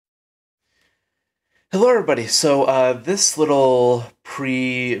Hello, everybody. So, this little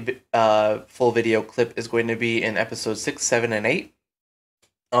full video clip is going to be in episodes 6, 7, and 8.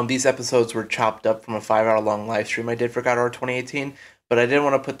 These episodes were chopped up from a 5-hour long live stream I did for God Hour 2018, but I didn't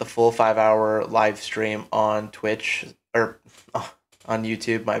want to put the full 5-hour live stream on Twitch, or on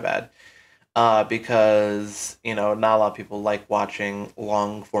YouTube, my bad. Because, not a lot of people like watching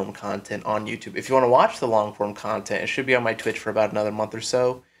long-form content on YouTube. If you want to watch the long-form content, it should be on my Twitch for about another month or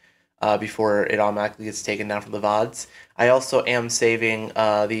so. Before it automatically gets taken down from the VODs. I also am saving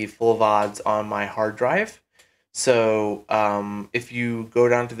the full VODs on my hard drive. So if you go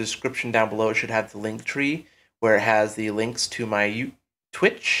down to the description down below, it should have the link tree where it has the links to my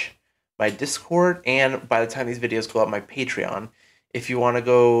Twitch, my Discord, and by the time these videos go up, my Patreon. If you want to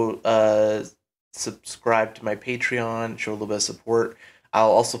go subscribe to my Patreon, show a little bit of support,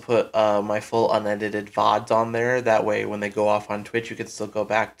 I'll also put my full unedited VODs on there. That way, when they go off on Twitch, you can still go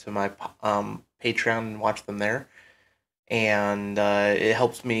back to my Patreon and watch them there. And it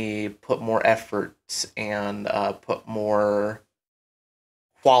helps me put more effort and put more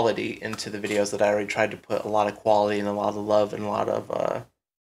quality into the videos that I already tried to put a lot of quality and a lot of love and a lot of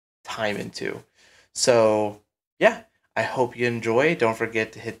time into. So, yeah, I hope you enjoy. Don't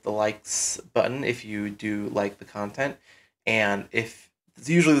forget to hit the likes button if you do like the content. And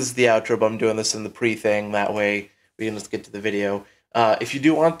usually this is the outro, but I'm doing this in the pre-thing. That way we can just get to the video. If you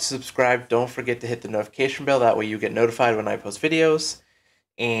do want to subscribe, don't forget to hit the notification bell. That way you get notified when I post videos.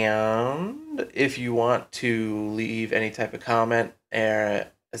 And if you want to leave any type of comment,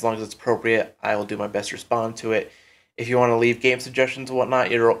 as long as it's appropriate, I will do my best to respond to it. If you want to leave game suggestions and whatnot,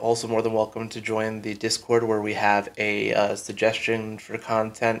 you're also more than welcome to join the Discord where we have a suggestion for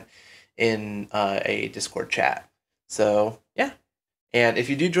content in a Discord chat. So, yeah. And if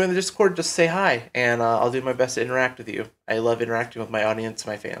you do join the Discord, just say hi, and I'll do my best to interact with you. I love interacting with my audience,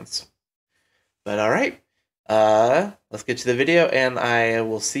 my fans. But alright, let's get to the video, and I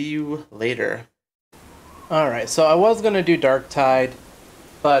will see you later. Alright, so I was going to do Darktide,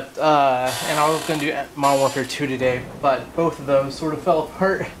 but, and I was going to do Modern Warfare 2 today, but both of those sort of fell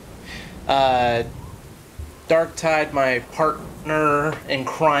apart. Darktide, my partner in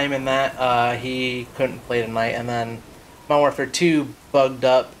crime in that, he couldn't play tonight, and then Modern Warfare 2 bugged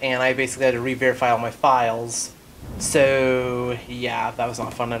up, and I basically had to re-verify all my files. So, yeah, that was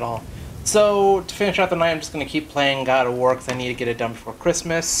not fun at all. So, to finish out the night, I'm just going to keep playing God of War, because I need to get it done before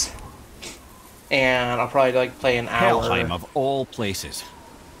Christmas. And I'll probably, play an hour. Helheim of all places.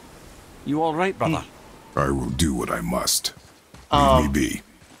 You alright, brother? I will do what I must. Leave me be.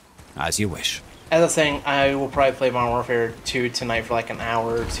 As you wish. As I was saying, I will probably play Modern Warfare 2 tonight for an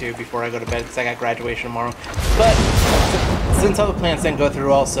hour or two before I go to bed, because I got graduation tomorrow. But since all the plans didn't go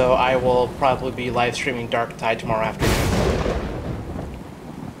through also, I will probably be live streaming Darktide tomorrow afternoon.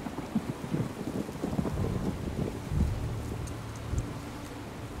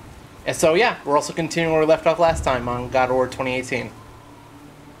 And so yeah, we're also continuing where we left off last time on God of War 2018.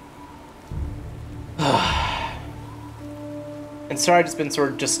 And sorry, I've just been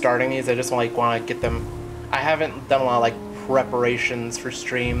sort of just starting these. I just want to get them. I haven't done a lot of preparations for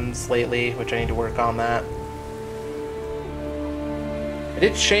streams lately, which I need to work on that. I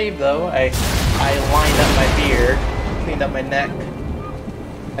did shave though. I lined up my beard, cleaned up my neck.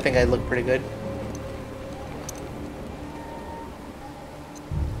 I think I look pretty good.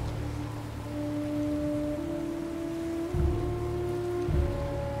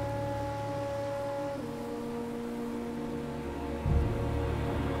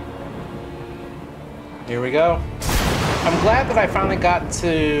 Here we go. I'm glad that I finally got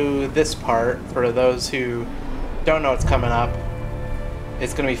to this part. For those who don't know what's coming up,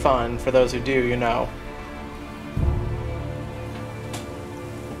 it's going to be fun. For those who do, you know.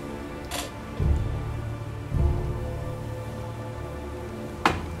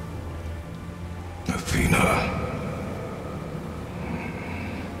 Athena.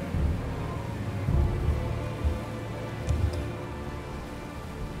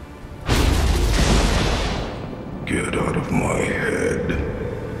 Get out of my head.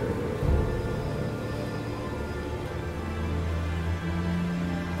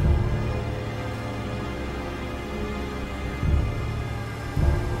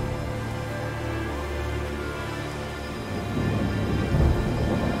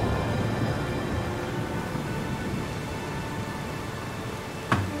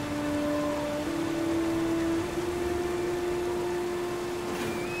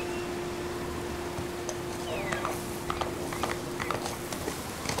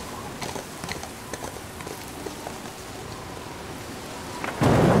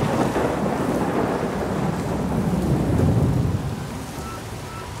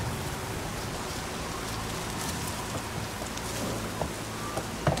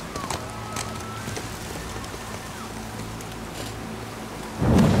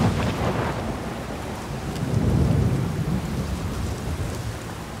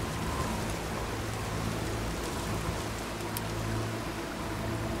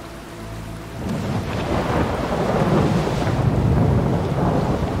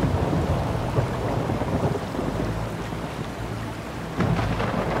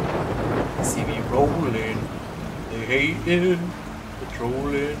 See me rolling, they hating,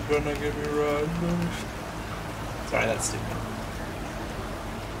 patrolling, trying to get me right. Sorry, that's stupid.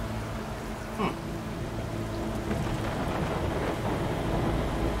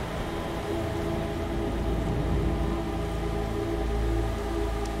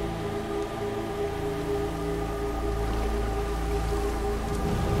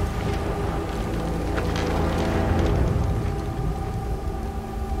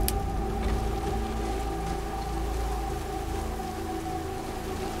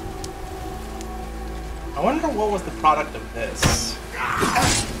 I wonder what was the product of this.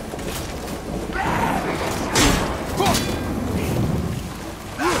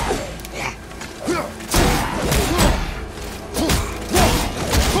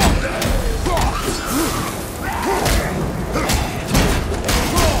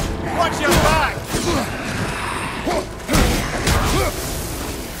 Watch your back!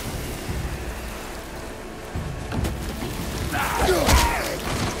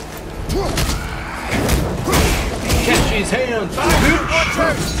 Catch his hands! Watch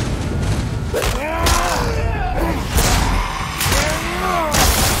out!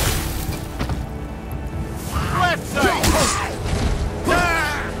 Left side!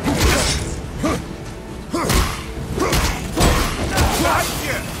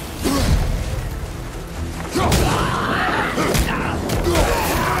 Gotcha!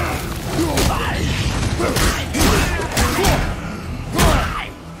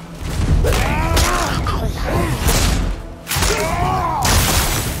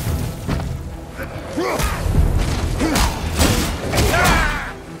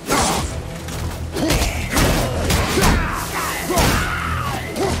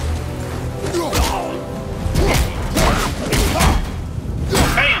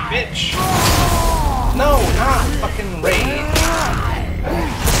 Bam, bitch! No, not fucking rage.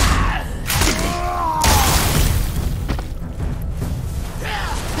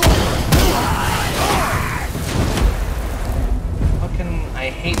 Fucking, I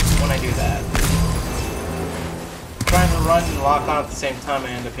hate when I do that. Trying to run and lock on at the same time, I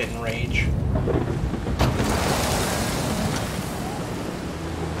end up hitting rage.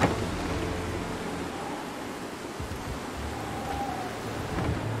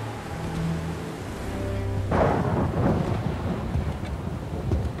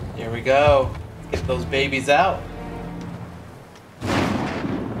 Here we go. Get those babies out.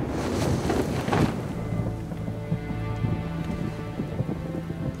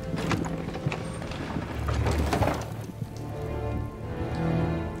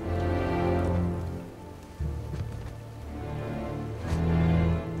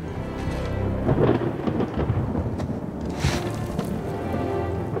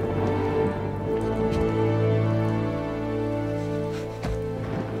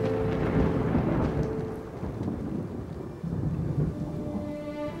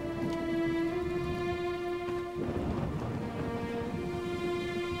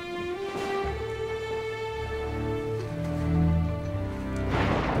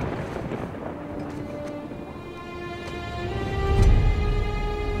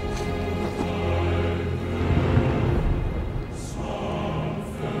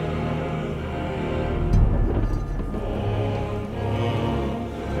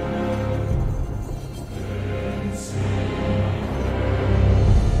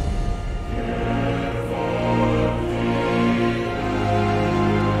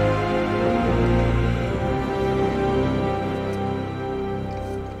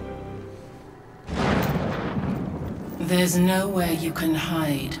 There's nowhere you can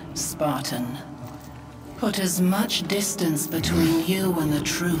hide, Spartan. Put as much distance between you and the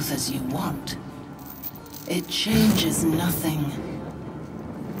truth as you want. It changes nothing.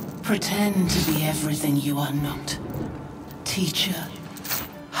 Pretend to be everything you are not. Teacher,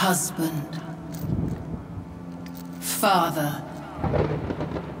 husband, father.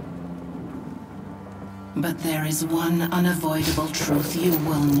 But there is one unavoidable truth you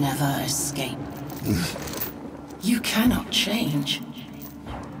will never escape. You cannot change.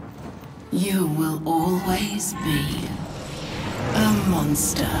 You will always be a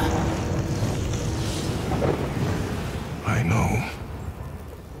monster. I know.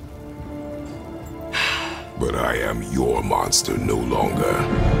 But I am your monster no longer.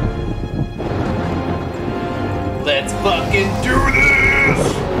 Let's fucking do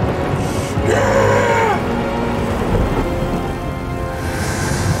this! Yeah!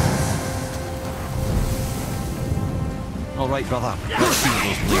 All right, brother. Let's see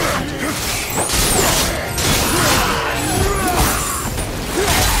those blades.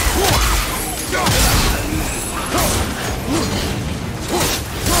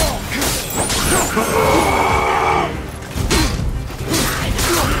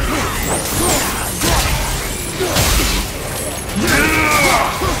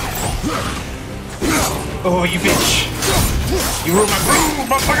 Oh, you bitch! You ruined my groove,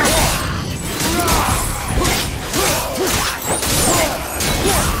 motherfucker!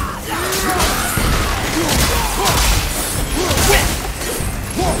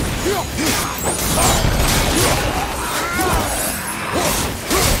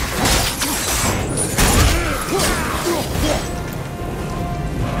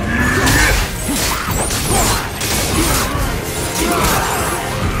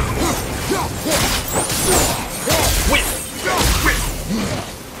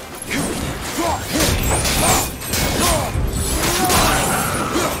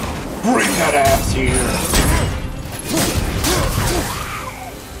 Bring that ass here.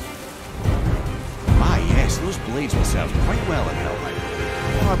 Ah, yes, those blades will serve quite well in Helheim.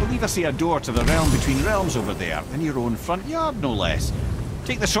 Oh, I believe I see a door to the realm between realms over there, in your own front yard, no less.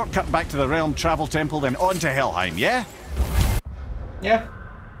 Take the shortcut back to the Realm Travel Temple, then on to Helheim, yeah? Yeah.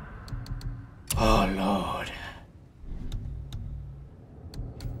 Oh, Lord.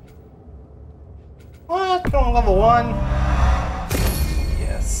 What? Going level 1?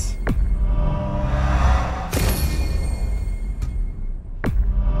 Yes.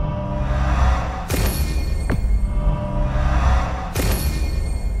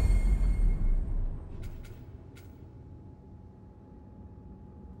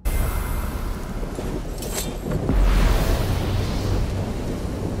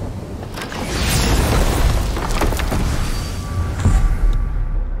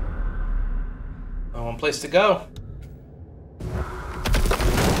 One place to go.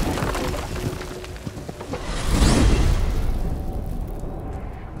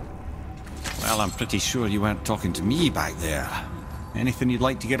 Well, I'm pretty sure you weren't talking to me back there. Anything you'd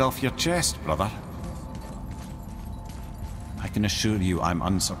like to get off your chest, brother? I can assure you I'm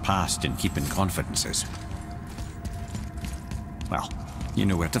unsurpassed in keeping confidences. Well, you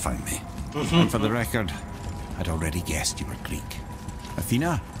know where to find me. And for the record, I'd already guessed you were Greek.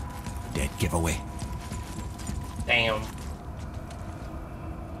 Athena? Dead giveaway. Damn.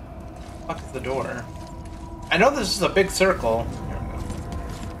 Fuck is the door? I know this is a big circle. Here we go.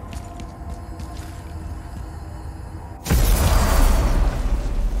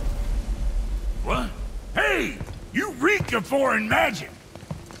 What? Hey! You reek of foreign magic!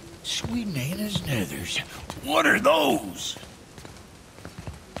 Sweet Nana's nethers. What are those?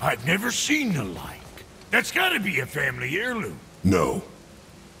 I've never seen the like. That's gotta be a family heirloom. No.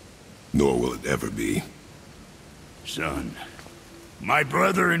 Nor will it ever be. Son, my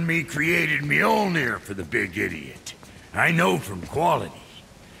brother and me created Mjolnir for the big idiot. I know from quality.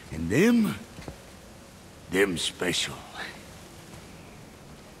 And them special.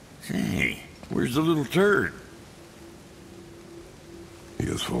 Hey, where's the little turd? He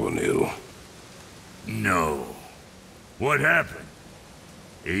has fallen ill. No. What happened?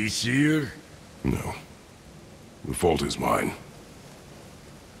 Aesir? No. The fault is mine.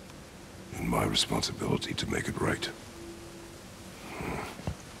 And my responsibility to make it right.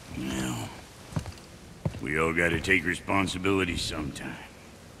 Well, we all gotta take responsibility sometime.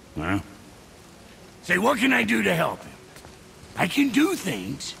 Huh? Say, what can I do to help him? I can do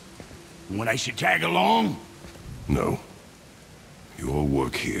things. And when I should tag along? No. Your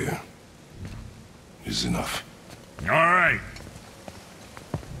work here is enough. All right.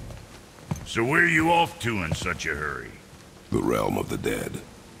 So where are you off to in such a hurry? The realm of the dead.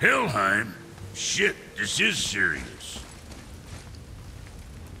 Helheim? Shit, this is serious.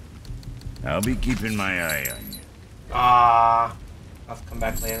 I'll be keeping my eye on you. I'll come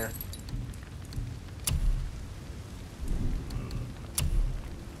back later.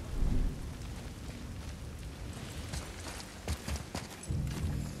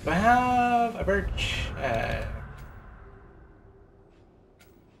 Do I have a birch?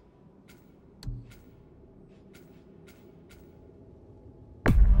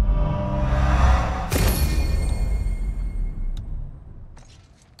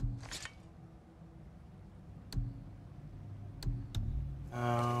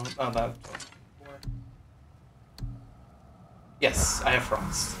 Oh, that. Yes, I have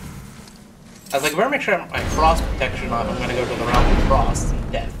frost. I was like, I better make sure I have frost protection on if I'm gonna go to the realm of frost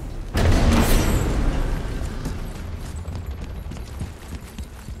and death.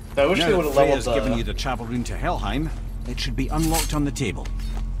 So I wish they would have leveled the... given you the travel room to Helheim, it should be unlocked on the table.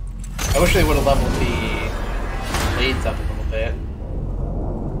 I wish they would have leveled the blades up a little bit.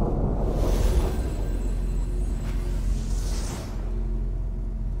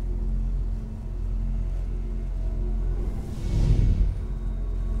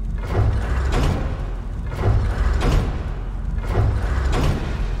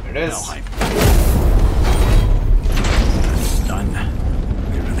 There it is. Helheim. It's done.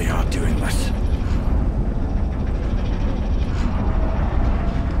 We really are doing this.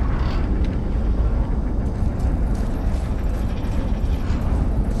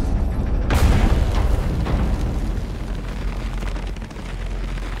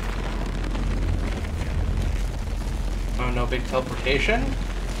 Oh, no big teleportation?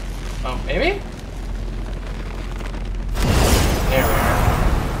 Oh, maybe? There we are.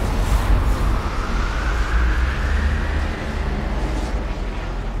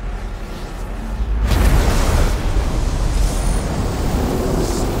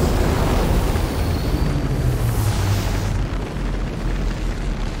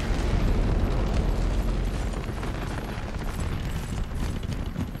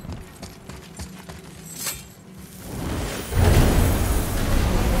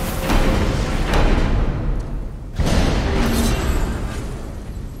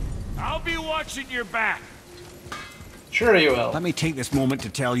 Watching your back. Sure you will. Let me take this moment to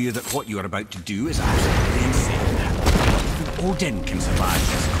tell you that what you are about to do is absolutely insane. Even Odin can survive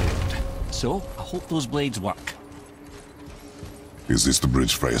this cold. So, I hope those blades work. Is this the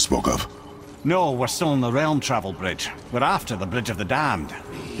bridge Freya spoke of? No, we're still on the realm travel bridge. We're after the Bridge of the Damned.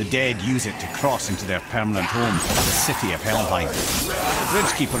 The dead use it to cross into their permanent home, the city of Helheim. The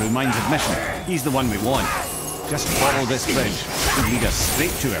bridgekeeper who minds admission, he's the one we want. Just follow this bridge. It'll lead us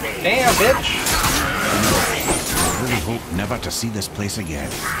straight to him. Damn, bitch! I really hope never to see this place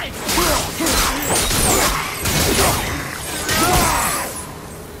again.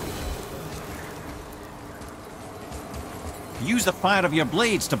 Use the fire of your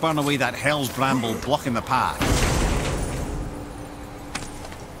blades to burn away that hell's bramble blocking the path.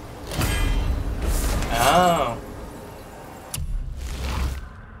 Oh.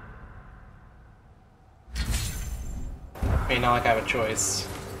 I mean, not like I have a choice.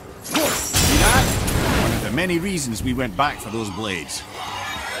 See that? One of the many reasons we went back for those blades.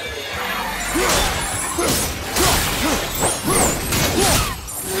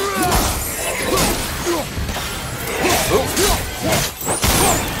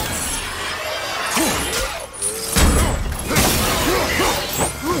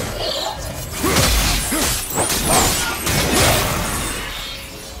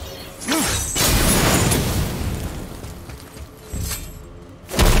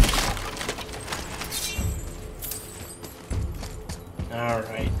 All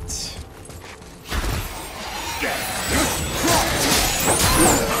right.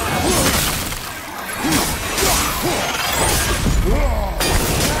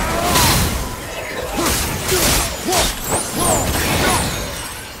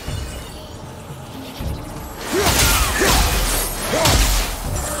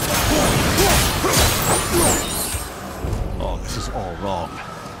 Oh, this is all wrong.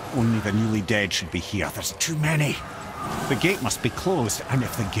 Only the newly dead should be here. There's too many. The gate must be closed, and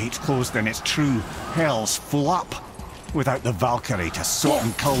if the gate's closed, then it's true. Hell's full up. Without the Valkyrie to sort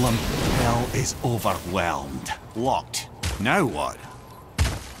and kill them, Hell is overwhelmed. Locked. Now what?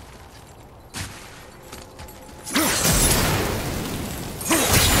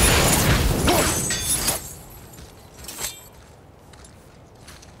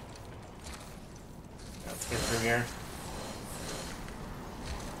 Let's get through here.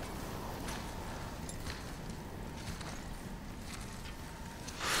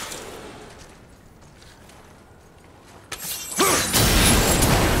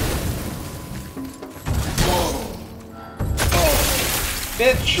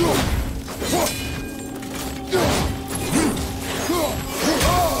 Bitch!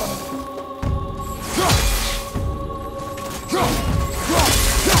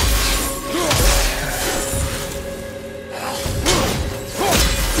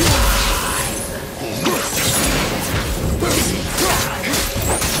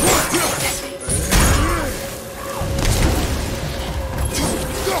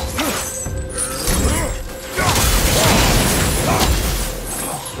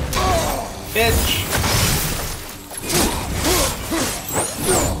 Bitch!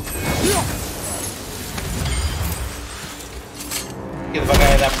 Get the fuck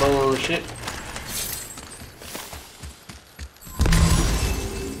out of that bullshit.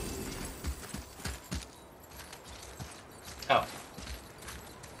 Oh.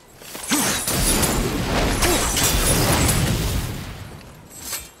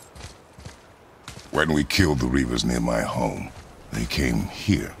 When we killed the Reavers near my home, they came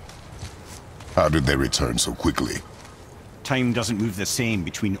here. How did they return so quickly? Time doesn't move the same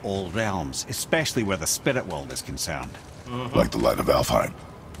between all realms, especially where the spirit world is concerned. Like the light of Alfheim.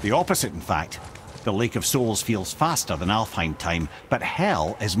 The opposite, in fact. The Lake of Souls feels faster than Alfheim time, but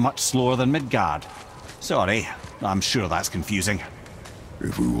Hell is much slower than Midgard. Sorry, I'm sure that's confusing.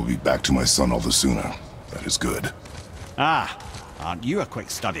 If we will be back to my son all the sooner, that is good. Ah, aren't you a quick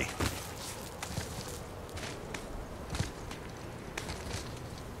study?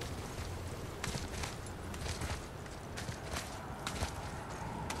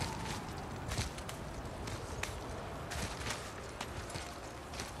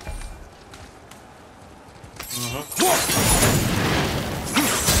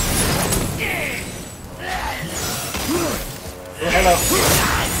 Hello.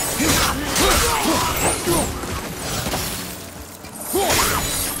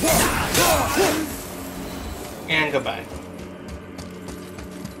 And goodbye.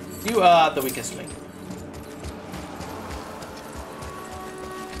 You are the weakest link.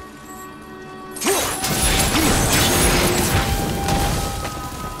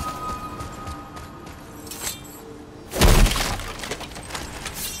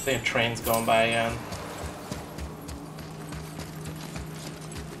 They have trains going by again.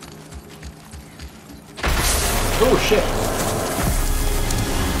 Oh shit.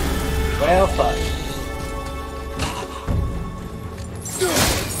 Well fuck.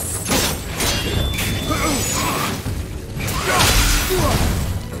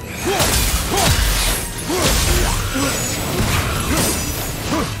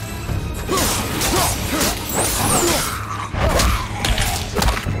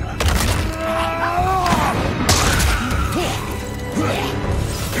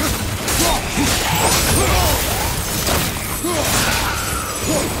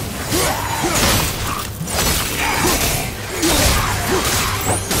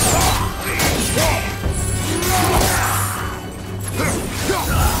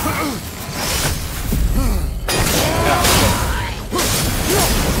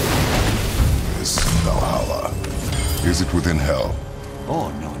 Is it within Hell? Oh,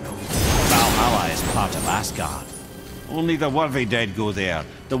 no. Valhalla is part of Asgard. Only the worthy dead go there,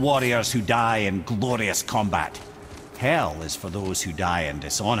 the warriors who die in glorious combat. Hell is for those who die in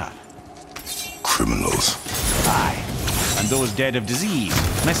dishonor. Criminals. Aye, and those dead of disease,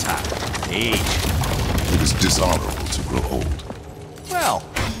 mishap, age. It is dishonorable to grow old. Well,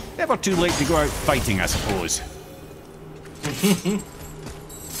 never too late to go out fighting, I suppose.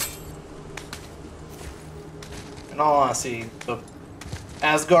 In all honesty, the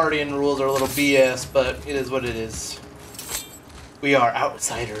Asgardian rules are a little BS, but it is what it is. We are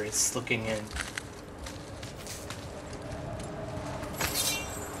outsiders looking in.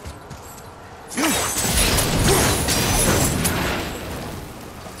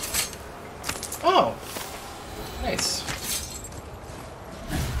 Oh, nice.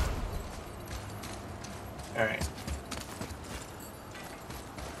 All right.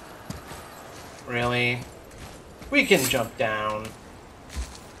 Really? We can jump down.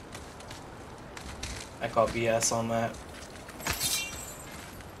 I call BS on that.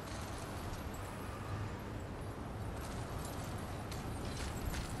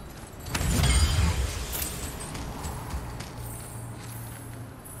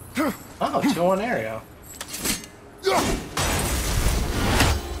 Oh, 2-1 area.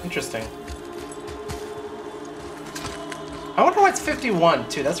 Interesting. I wonder why it's 51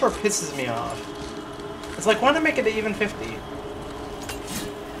 too. That's where it pisses me off. It's like, why not make it even 50? Killing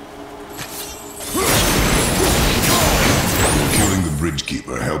the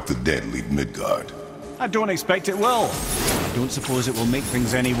Bridgekeeper helped the dead leave Midgard. I don't expect it will. I don't suppose it will make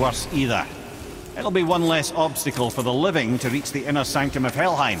things any worse either. It'll be one less obstacle for the living to reach the inner sanctum of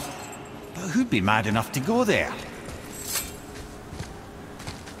Helheim. But who'd be mad enough to go there?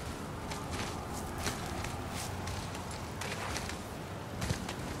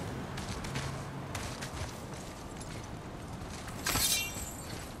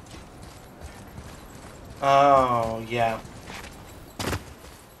 Oh, yeah.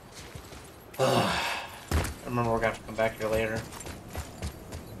 I remember we're gonna have to come back here later.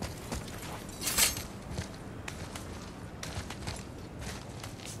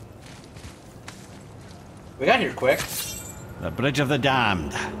 We got here quick. The Bridge of the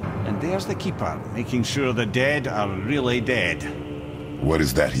Damned. And there's the Keeper, making sure the dead are really dead. What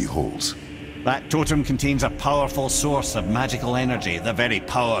is that he holds? That totem contains a powerful source of magical energy, the very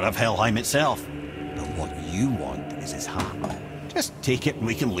power of Helheim itself. But what you want is his heart. Just take it and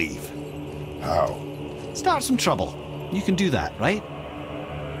we can leave. How? Start some trouble. You can do that, right?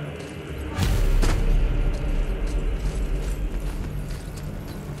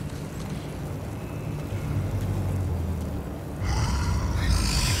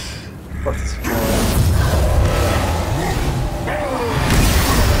 What's-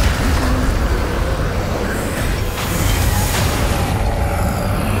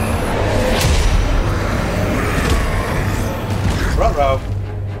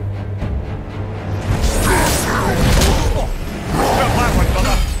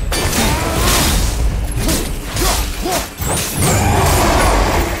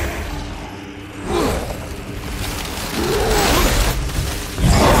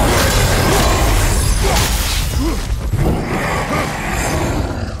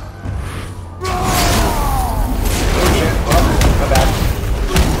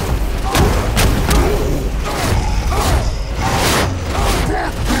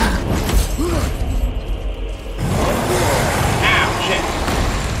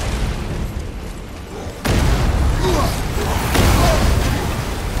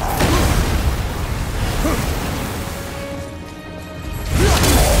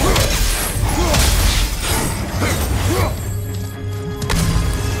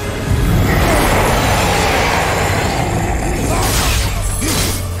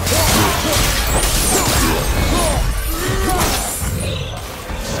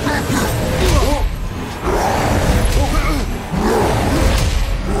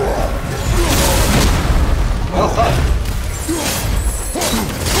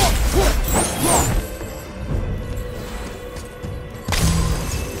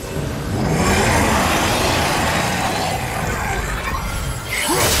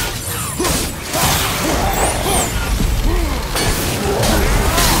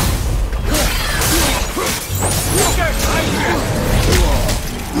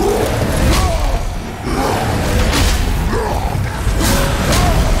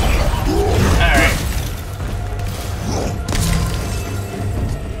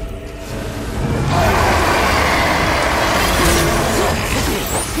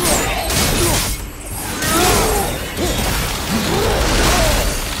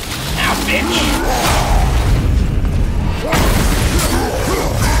 bitch.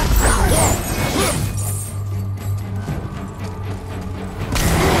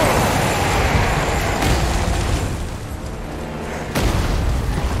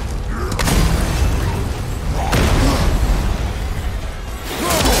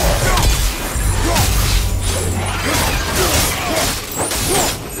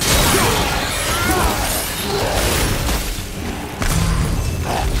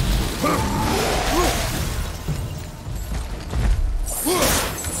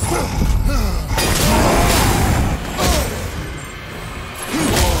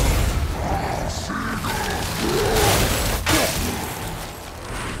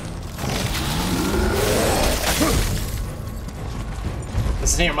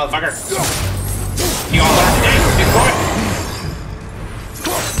 Listen here, motherfucker. You gonna learn today, big boy?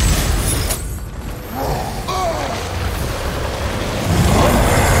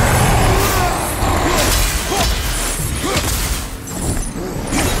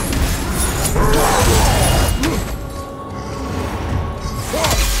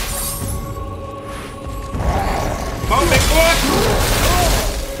 Come on, big boy!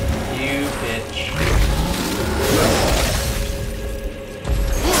 You bitch.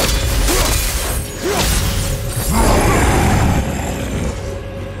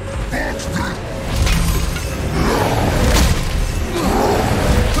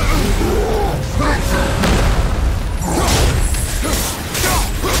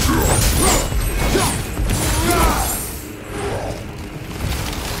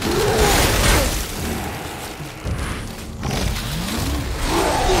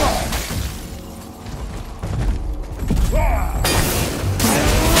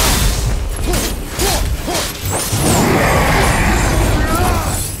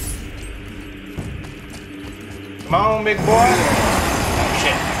 Come on, big boy. Oh,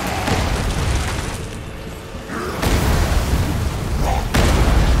 shit.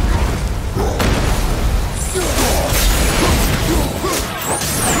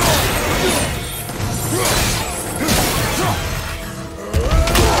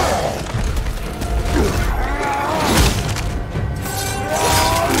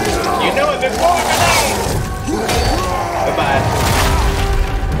 You know it, big boy. Come on. Goodbye.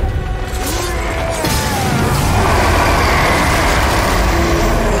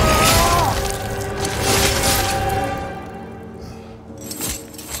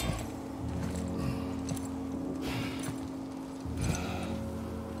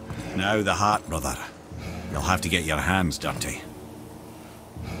 Now the heart, brother. You'll have to get your hands dirty.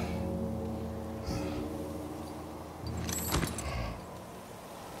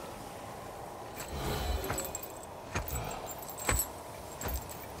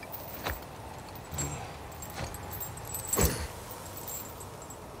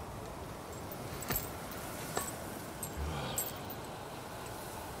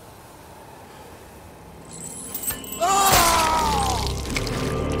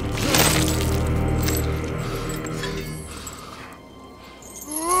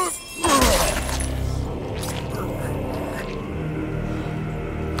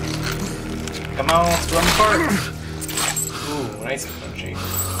 Come on, swim part. Ooh, nice and punchy.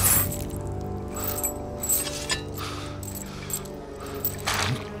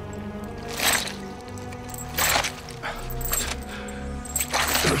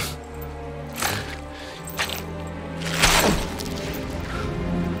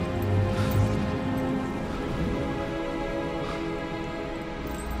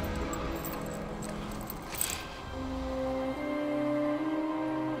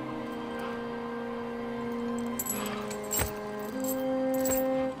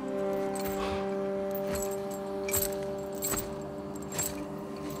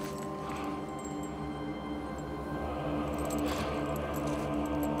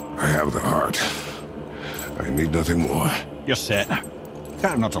 I have the heart. I need nothing more. You're set.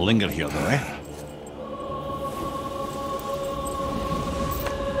 Better not to linger here, though, eh?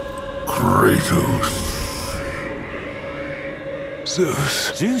 Kratos.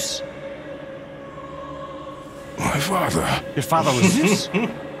 Zeus. Zeus? My father. Your father was Zeus? Well,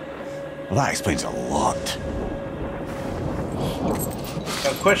 that explains a lot.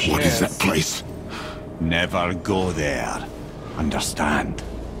 The question What is that place? Never go there. Understand?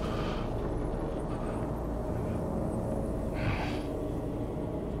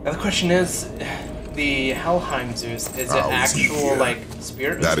 Now the question is, the Helheim Zeus, is it How is he actual, here? like,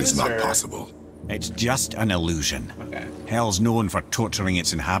 spirit of That Zeus, is not or? possible. It's just an illusion. Okay. Hell's known for torturing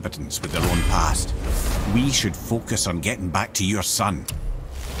its inhabitants with their own past. We should focus on getting back to your son.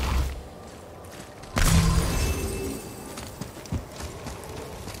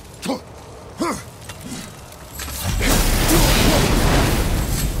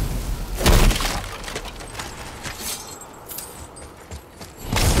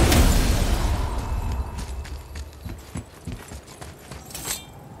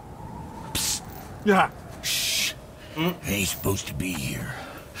 Yeah. Shh. I ain't supposed to be here.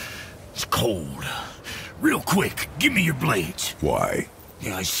 It's cold. Real quick, give me your blades. Why?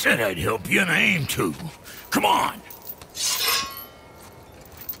 Yeah, I said I'd help you, and I aim to. Come on.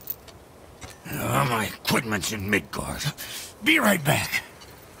 My equipment's in Midgard. Be right back.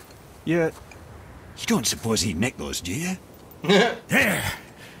 You don't suppose he'd nick those, do you? There.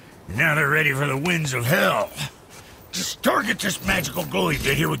 Now they're ready for the winds of hell. Just target this magical glowy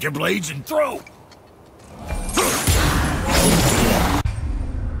bit here with your blades and throw.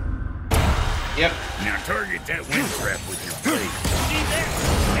 Yep. Now target that wind trap with your blade. See there?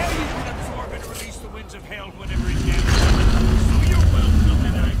 Now you can absorb and release the winds of hell whenever it can. So you're welcome,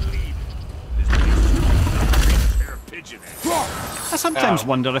 and I leave. This place is a pair of pigeon eggs. I sometimes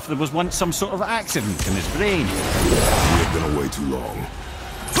wonder if there was once some sort of accident in his brain. We have been away too long.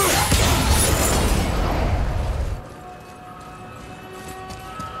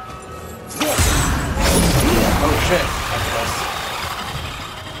 Oh shit. That's close.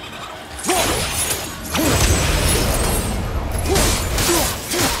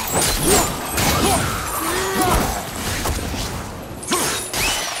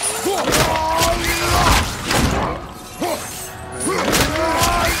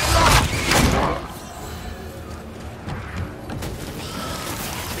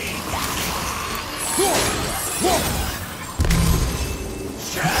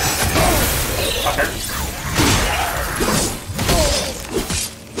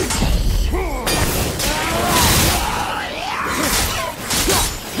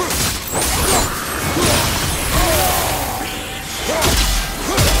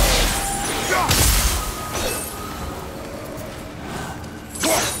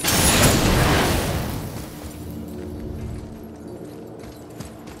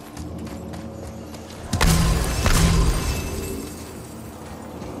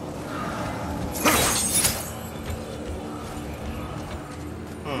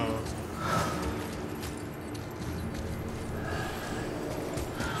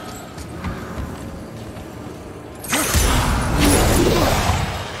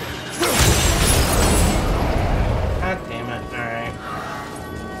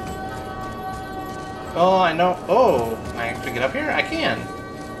 Oh, I know. Oh, can I actually get up here? I can.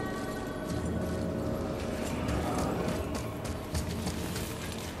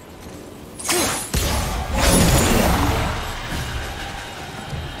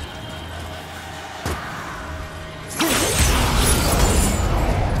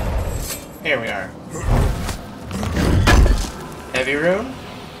 Here we are. Heavy rune?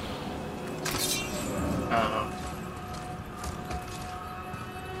 Oh.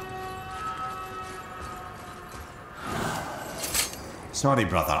 Sorry,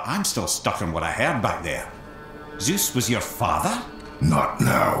 brother, I'm still stuck on what I heard back there. Zeus was your father? Not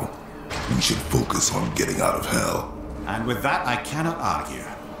now. We should focus on getting out of hell. And with that, I cannot argue.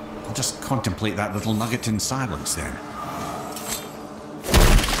 I'll just contemplate that little nugget in silence then.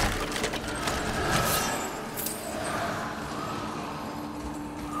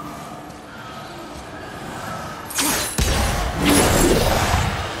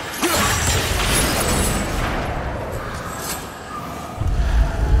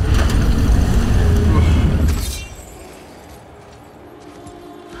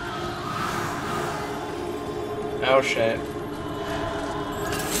 Oh shit.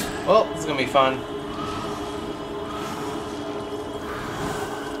 Well, this is gonna be fun.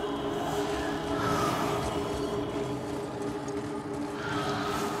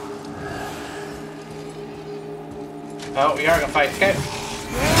 Oh, we are gonna fight, okay.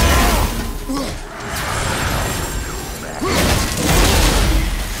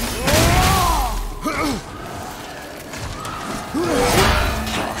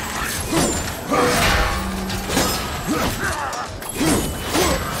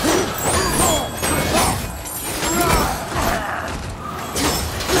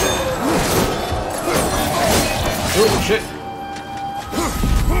 Oh shit.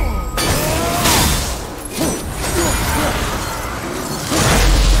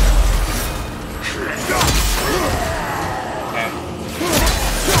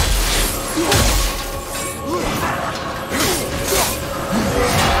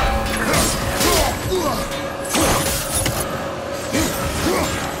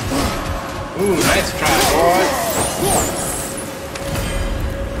 Ooh, nice try, boy.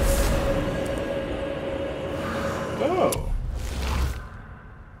 Oh.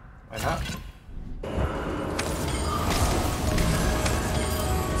 Why not?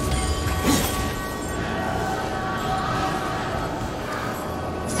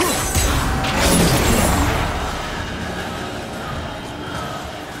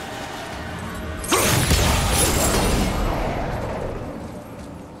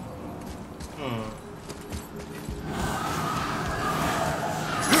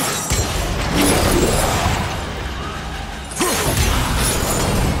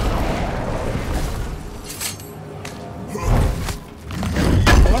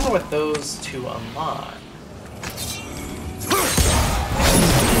 to unlock.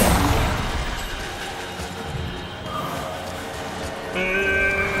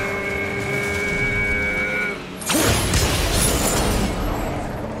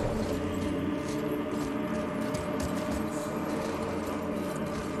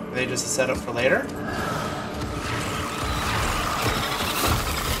 Are they just a setup for later?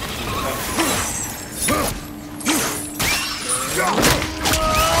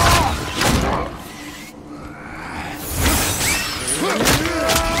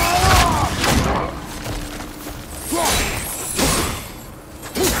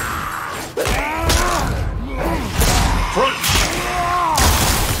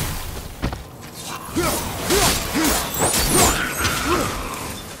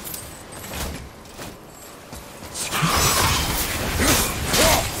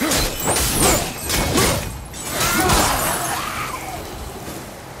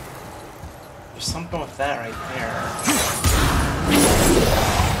 Something with that right there.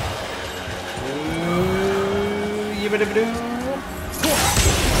 Ooh, yibbidi-bidoo.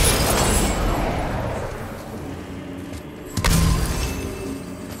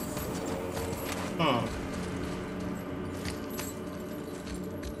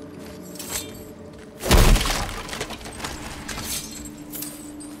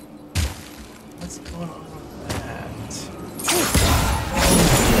 What's going on with that?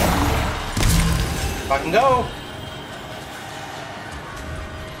 Fucking go!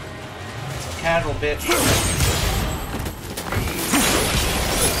 So casual, bitch.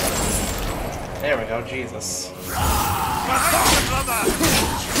 There we go, Jesus.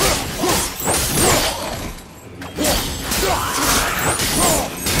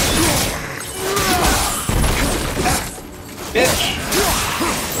 Bitch!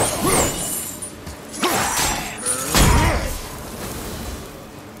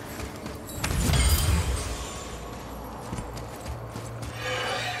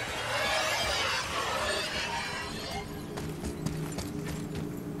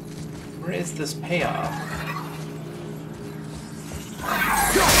 Where is this payoff?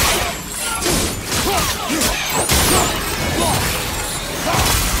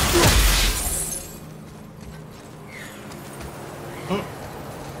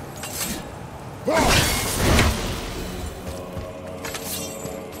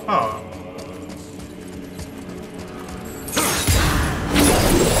 Huh.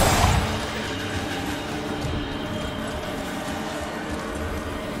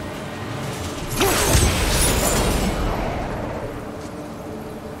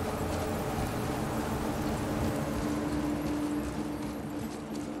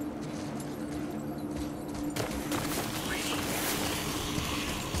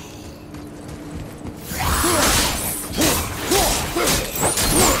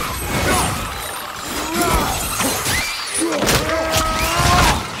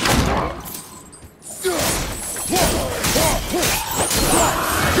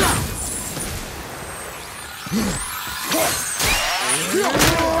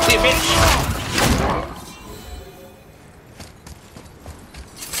 See you, bitch!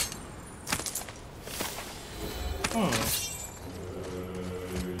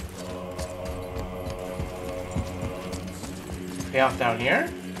 Payoff down here?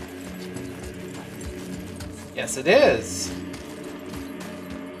 Yes, it is.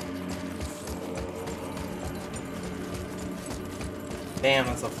 Damn,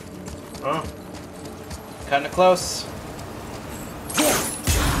 that's a... Oh. Cutting it close.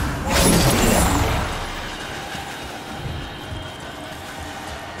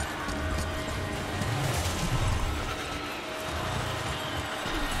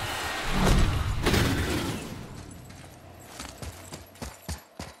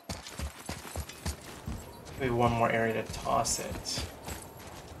 Maybe one more area to toss it.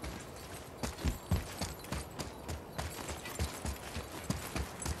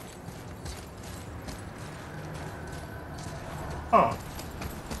 Oh.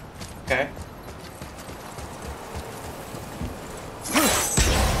 Okay.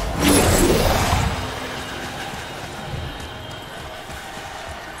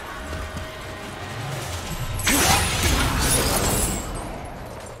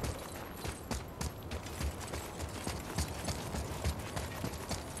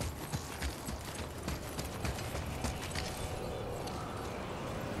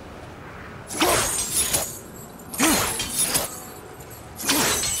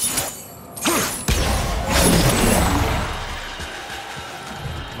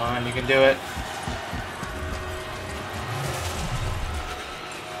 Come on, you can do it.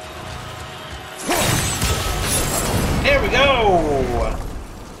 There we go!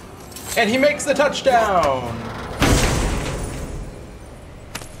 And he makes the touchdown!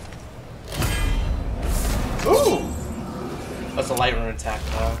 Ooh! That's a light rune attack,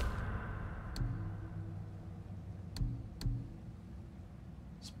 though.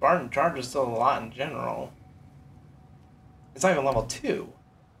 Spartan Charge is still a lot in general. It's not even level 2.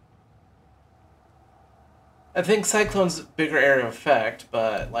 I think Cyclone's a bigger area of effect,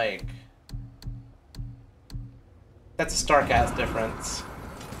 but, like... That's a Stark-ass difference.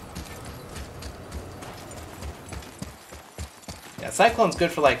 Yeah, Cyclone's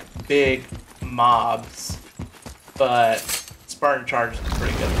good for, like, big mobs, but Spartan Charge is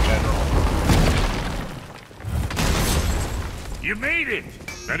pretty good in general. You made it!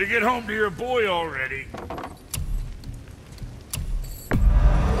 Better get home to your boy already.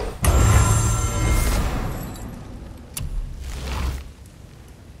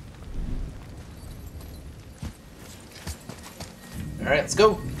 Alright, let's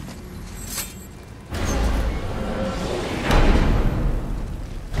go.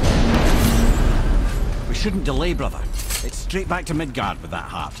 We shouldn't delay, brother. It's straight back to Midgard with that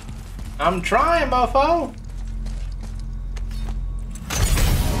heart. I'm trying, mofo!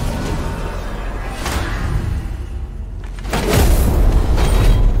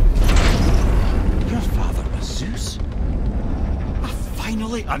 Your father was Zeus? I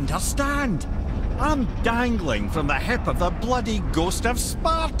finally understand. I'm dangling from the hip of the bloody ghost of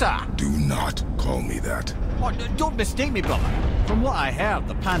Sparta. Do not call me that. Oh, don't mistake me, brother. From what I heard,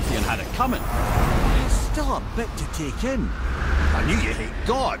 the Pantheon had it coming. It's still a bit to take in. I knew you hate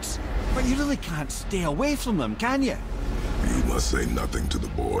gods, but you really can't stay away from them, can you? You must say nothing to the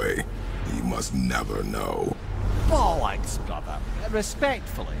boy. He must never know. Bollocks, brother.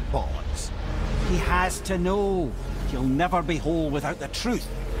 Respectfully, bollocks. He has to know. He'll never be whole without the truth.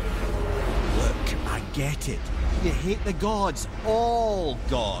 Look, I get it. You hate the gods, all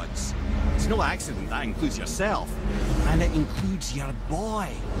gods. It's no accident that includes yourself. And it includes your boy.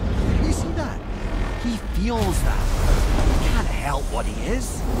 You see that? He feels that. He can't help what he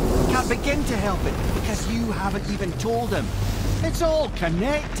is. He can't begin to help it because you haven't even told him. It's all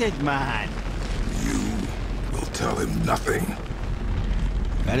connected, man. You will tell him nothing.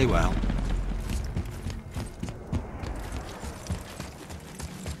 Very well.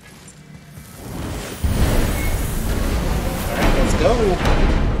 Go.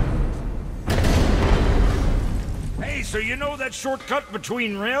 Hey, so you know that shortcut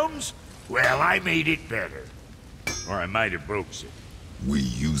between realms? Well, I made it better. Or I might have broke it. We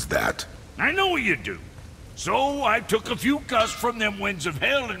use that. I know you do. So I took a few gusts from them winds of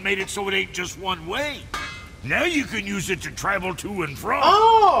hell and made it so it ain't just one way. Now you can use it to travel to and from.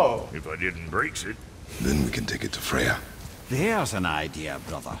 Oh! If I didn't break it. Then we can take it to Freya. There's an idea,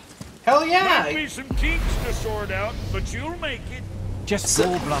 brother. Hell yeah! Might be some kinks to sort out, but you'll make it. Just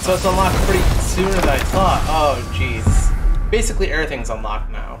go, brother. So it's unlocked pretty sooner than I thought. Oh, jeez. Basically, everything's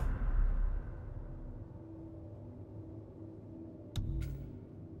unlocked now.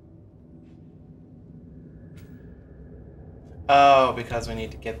 Oh, because we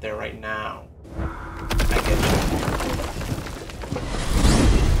need to get there right now. I get you.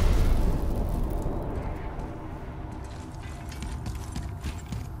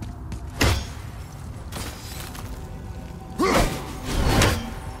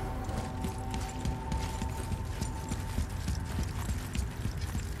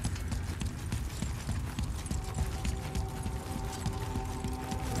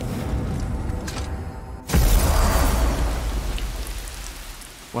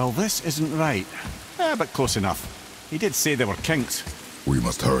 Well, this isn't right. But close enough. He did say there were kinks. We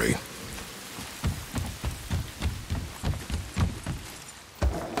must hurry.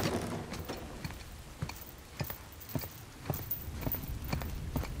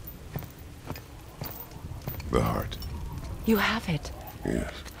 The heart. You have it.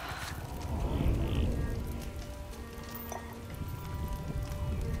 Yes.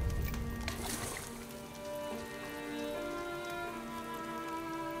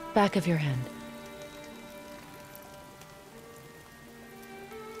 Back of your hand.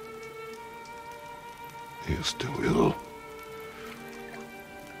 He is still ill.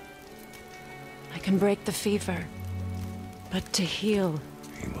 I can break the fever. But to heal...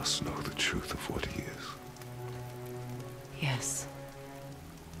 He must know the truth of what he is. Yes.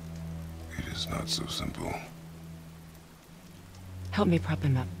 It is not so simple. Help me prop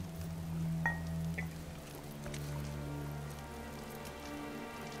him up.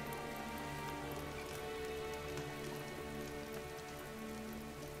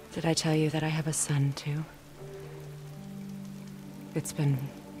 Did I tell you that I have a son, too? It's been...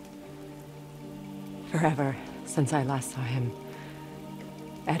 forever since I last saw him.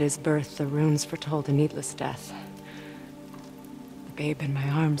 At his birth, the runes foretold a needless death. The babe in my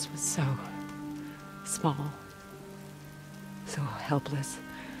arms was so small, so helpless.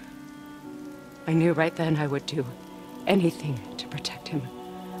 I knew right then I would do anything to protect him,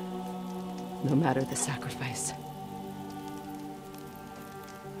 no matter the sacrifice.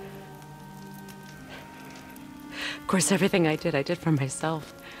 Of course, everything I did for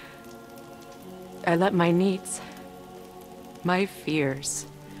myself. I let my needs, my fears,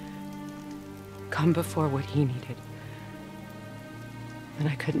 come before what he needed. And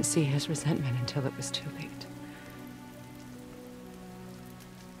I couldn't see his resentment until it was too late.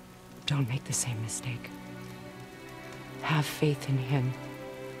 Don't make the same mistake. Have faith in him.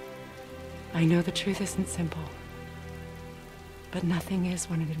 I know the truth isn't simple, but nothing is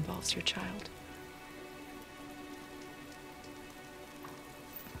when it involves your child.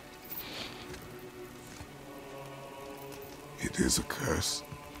 It is a curse.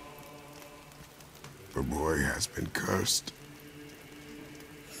 The boy has been cursed.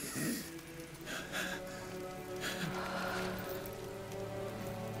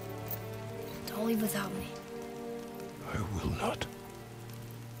 Don't leave without me. I will not.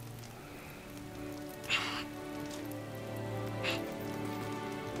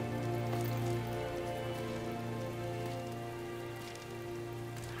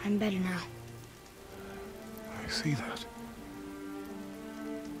 I'm better now. I see that.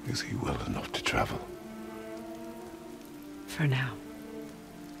 Is he well enough to travel? For now.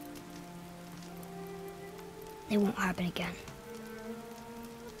 It won't happen again.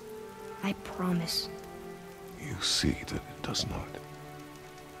 I promise. You see that it does not.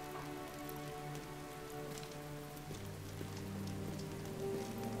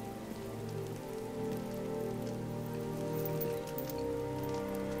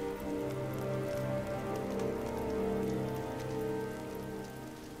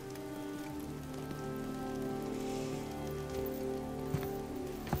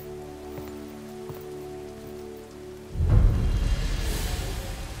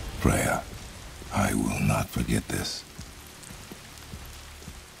 Freya, I will not forget this.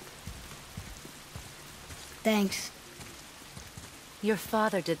 Thanks. Your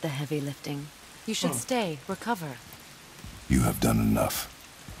father did the heavy lifting. You should stay, recover. You have done enough.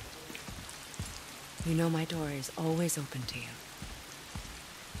 You know my door is always open to you.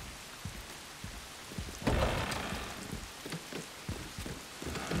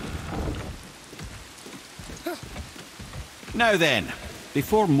 Now then,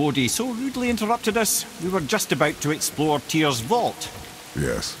 before Modi so rudely interrupted us, we were just about to explore Tyr's vault.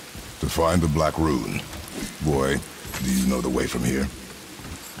 Yes, to find the Black Rune. Boy, do you know the way from here?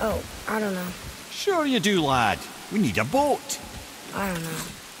 Oh, I don't know. Sure you do, lad. We need a boat. I don't know.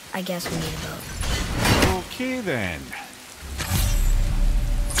 I guess we need a boat. Okay then.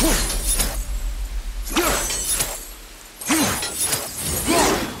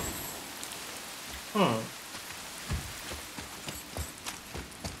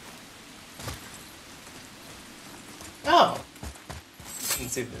 Oh.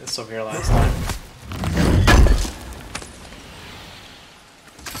 Didn't see this over here last time.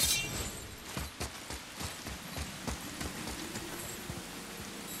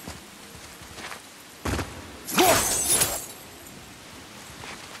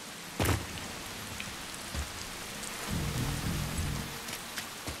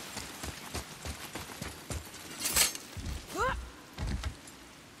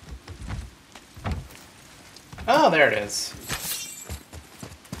 Oh, there it is.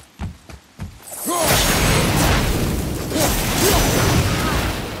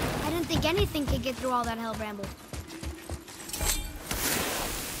 I didn't think anything could get through all that hell bramble.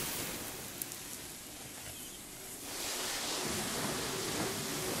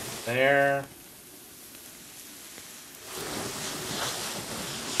 There.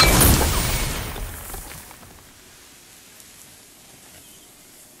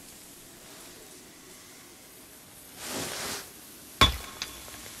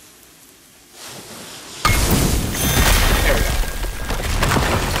 There we go.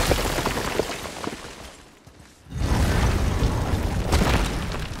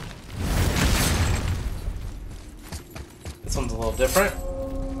 This one's a little different.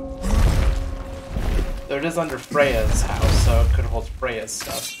 Though it is under Freya's house, so it could hold Freya's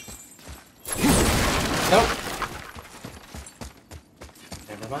stuff. Nope.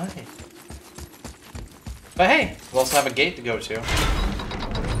 Never mind. But hey, we also have a gate to go to.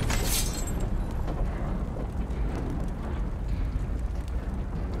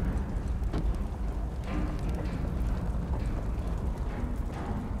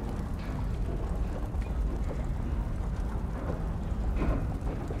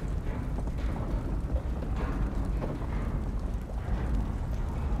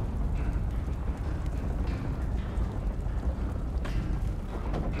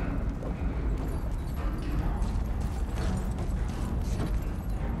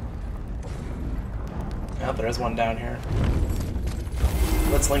 Oh, there's one down here.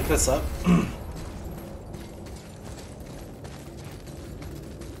 Let's link this up.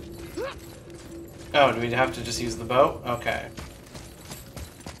 Oh, do we have to just use the boat? Okay.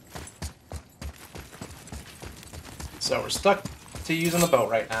 So we're stuck to using the boat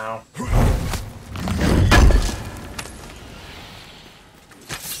right now.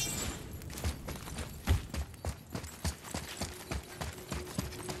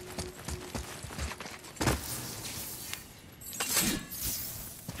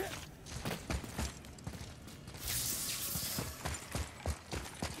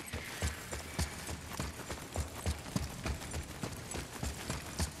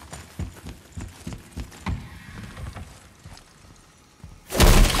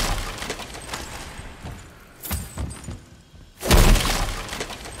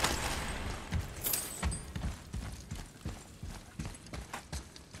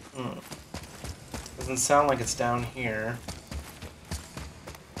 Doesn't sound like it's down here.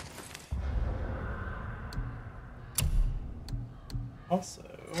 Also,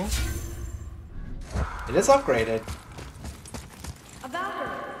 it is upgraded. About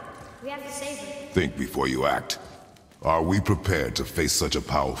her. We have to save her. Think before you act. Are we prepared to face such a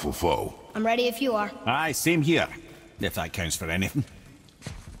powerful foe? I'm ready if you are. Aye, same here. If that counts for anything.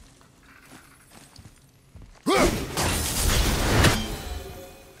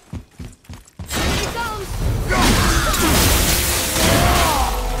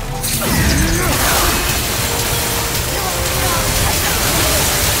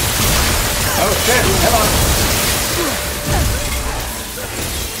 Oh shit, come on.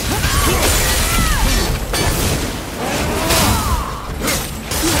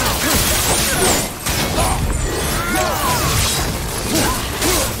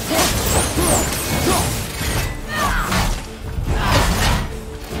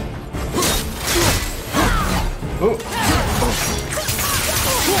 Ooh.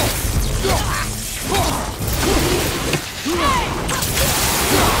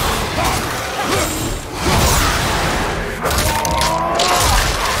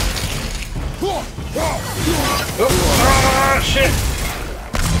 Oh, shit!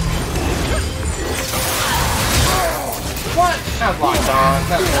 What? That's locked on.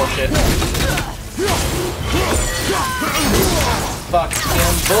 That's bullshit.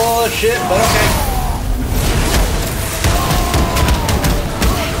 Fucking bullshit, but okay.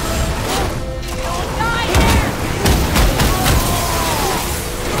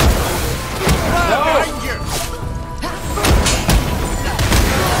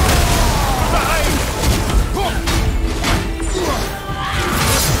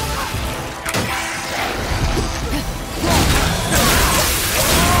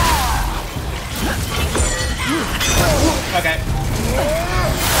 Okay.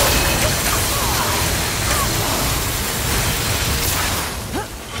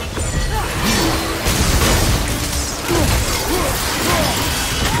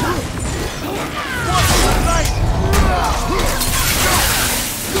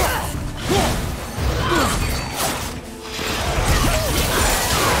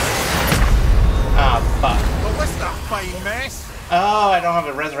 Ah, fuck. Well, this is a fine mess. Oh, I don't have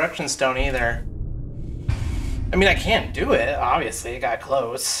a resurrection stone either. I mean, I can't do it, obviously. It got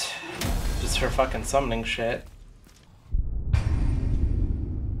close. Just for fucking summoning shit.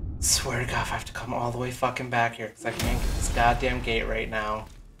 Swear to God, if I have to come all the way fucking back here, because I can't get this goddamn gate right now.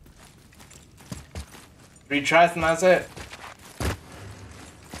 3 tries and that's it.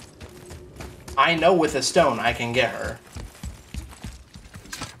 I know with a stone I can get her.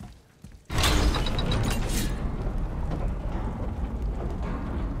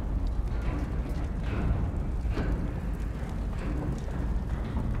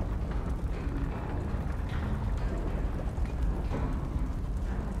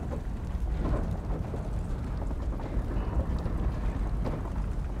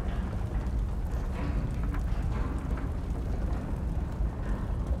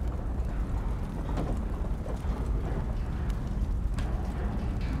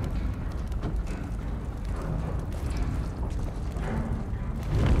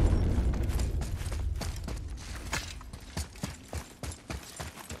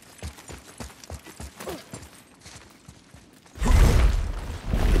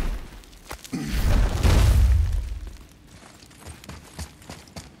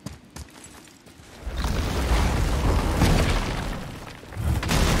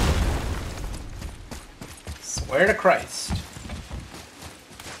 Swear to Christ.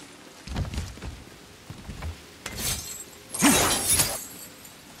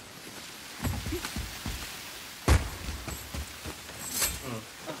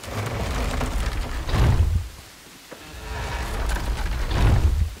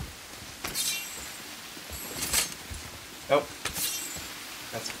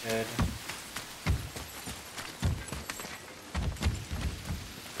 That's good.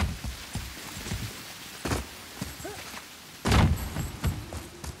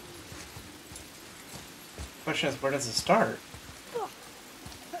 Question is, where does it start?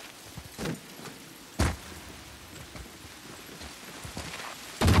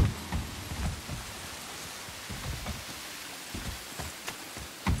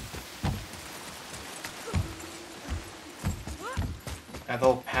 Got the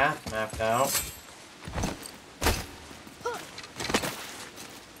whole path mapped out.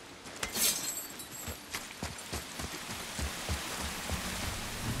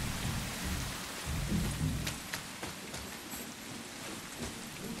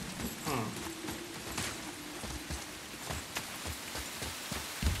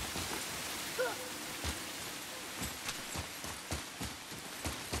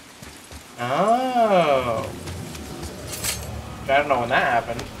 Oh. I don't know when that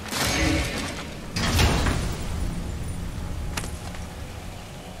happened.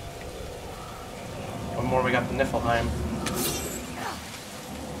 One more, we got the Niflheim.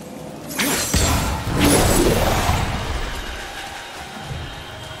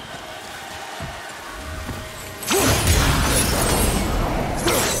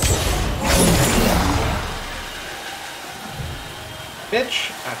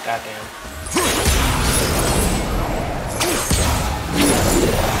 Bitch! Ah, goddamn.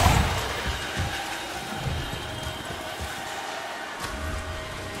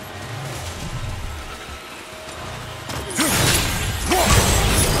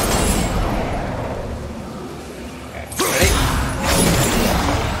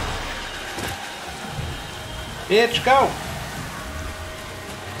 Bitch, go!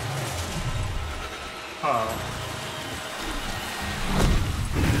 Huh.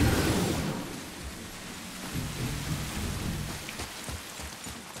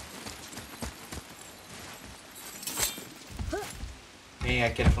 Maybe I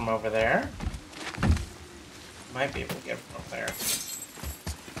get it from over there? Might be able to get it from over there.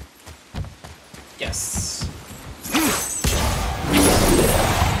 Yes.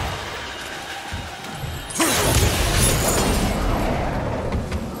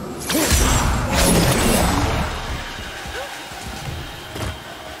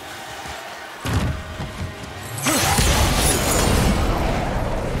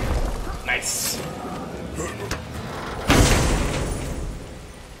 Nice.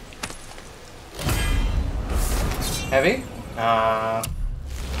 Heavy?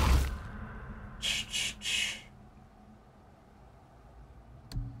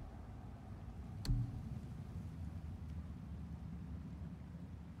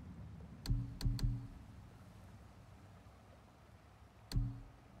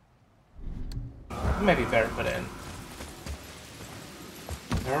 Maybe better put in.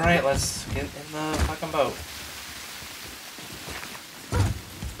 Alright, let's get in the fucking boat.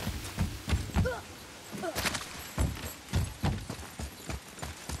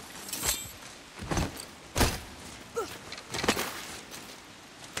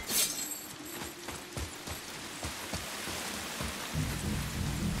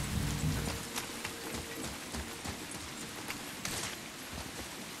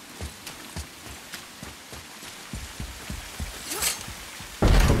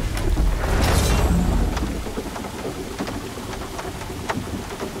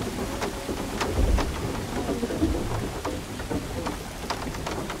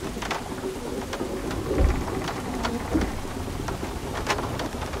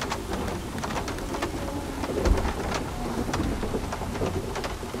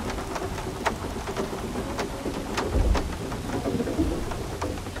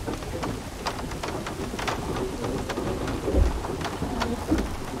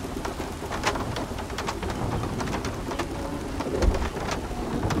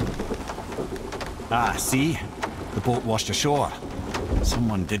 Ah, see? The boat washed ashore.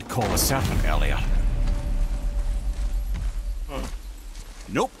 Someone did call a serpent earlier.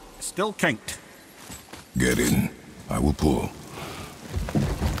 Nope, still kinked. Get in. I will pull.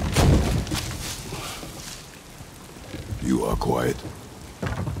 You are quiet.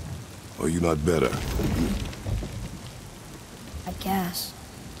 Are you not better? I guess.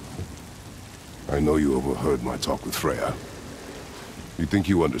 I know you overheard my talk with Freya. You think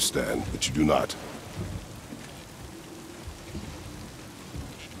you understand, but you do not.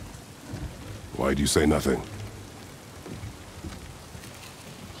 Why do you say nothing?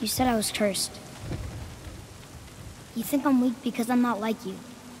 You said I was cursed. You think I'm weak because I'm not like you.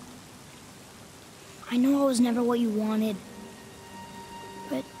 I know I was never what you wanted.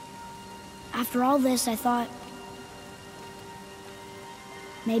 But after all this, I thought...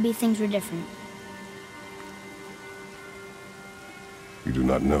 maybe things were different. You do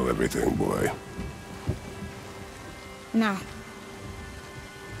not know everything, boy. No.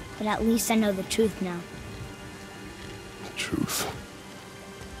 But at least I know the truth now. The truth.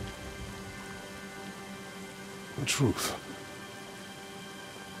 The truth.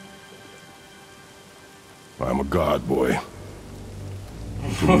 I am a god, boy.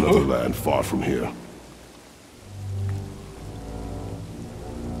 From another land far from here.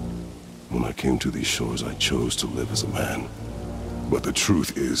 When I came to these shores, I chose to live as a man. But the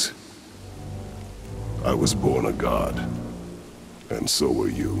truth is, I was born a god. And so were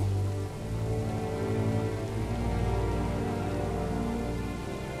you.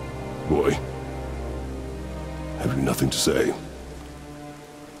 Boy, have you nothing to say?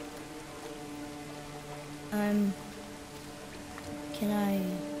 Can I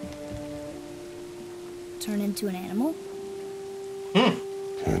turn into an animal?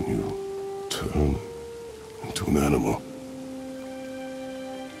 Can you turn into an animal?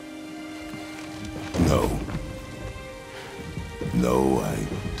 No. No, I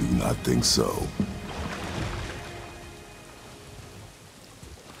do not think so.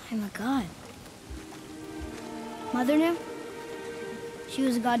 I'm a god. Mother knew? She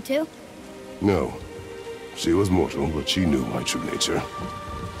was a god too? No. She was mortal, but she knew my true nature.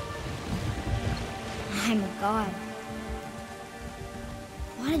 I'm a god.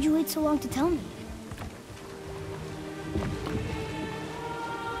 Why did you wait so long to tell me?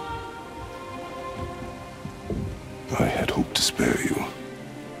 I had hoped to spare you.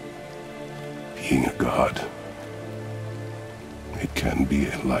 Being a god, it can be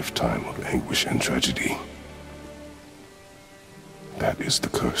a lifetime of anguish and tragedy. That is the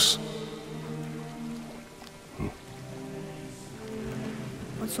curse.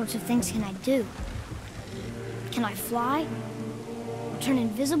 What sorts of things can I do? Can I fly? Or turn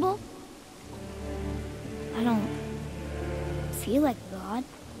invisible? I don't feel like a god.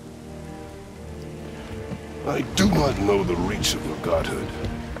 I do not know the reach of your godhood.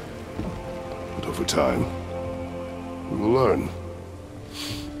 But over time, we will learn.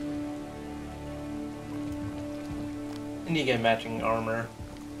 And you get matching armor.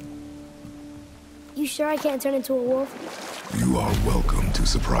 You sure I can't turn into a wolf? You are welcome to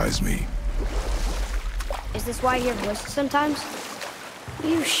surprise me. Is this why I hear voices sometimes?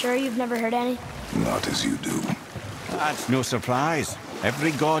 You sure you've never heard any? Not as you do. That's no surprise.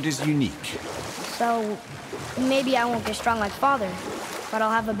 Every god is unique. So, maybe I won't get strong like Father, but I'll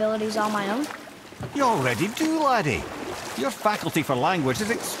have abilities all my own? You already do, laddie. Your faculty for language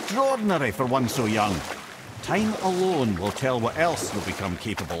is extraordinary for one so young. Time alone will tell what else you'll become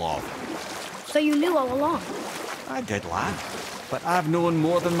capable of. So you knew all along? I did, lad. But I've known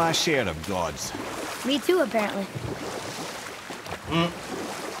more than my share of gods. Me too, apparently.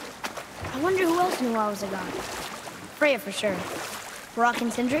 I wonder who else knew I was a god. Freya for sure. Brock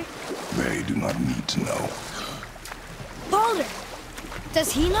and Sindri? They do not need to know. Baldur!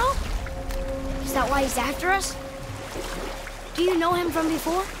 Does he know? Is that why he's after us? Do you know him from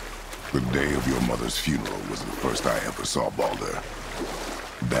before? The day of your mother's funeral was the first I ever saw Baldur.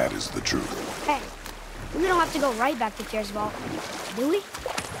 That is the truth. Hey, we don't have to go right back to Tyr's Vault, do we?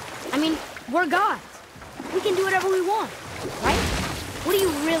 I mean, we're gods. We can do whatever we want, right? What do you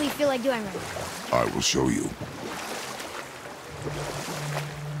really feel like doing right now? I will show you.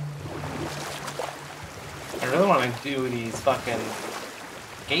 I really want to do these fucking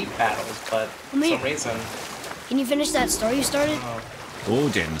gate battles, but for some reason... Can you finish that story you started?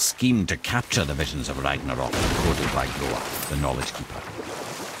 Odin schemed to capture the visions of Ragnarok encoded by Groa, the Knowledge Keeper.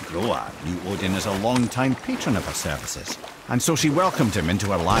 Groa knew Odin as a long-time patron of her services, and so she welcomed him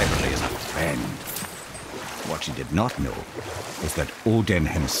into her library as a friend. What she did not know was that Odin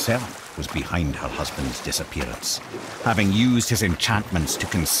himself was behind her husband's disappearance, having used his enchantments to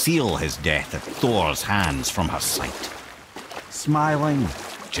conceal his death at Thor's hands from her sight. Smiling,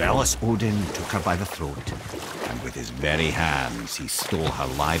 jealous Odin took her by the throat, and with his very hands he stole her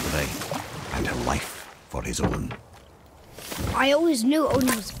library and her life for his own. I always knew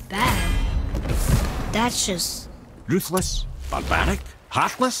Odin was bad. That's just... Ruthless, barbaric,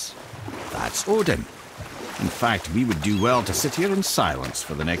 heartless? That's Odin. In fact, we would do well to sit here in silence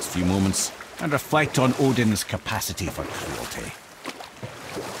for the next few moments and reflect on Odin's capacity for cruelty.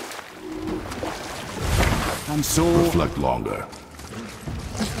 And so... Reflect longer.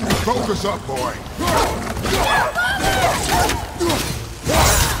 Focus up, boy.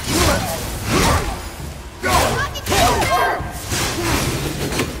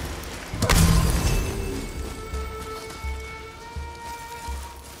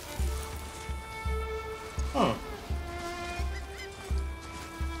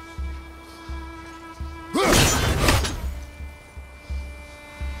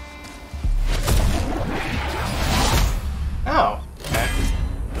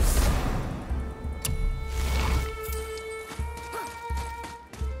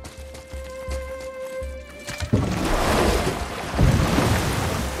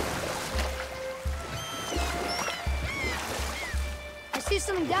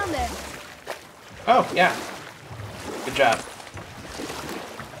 something down there. Oh, yeah. Good job.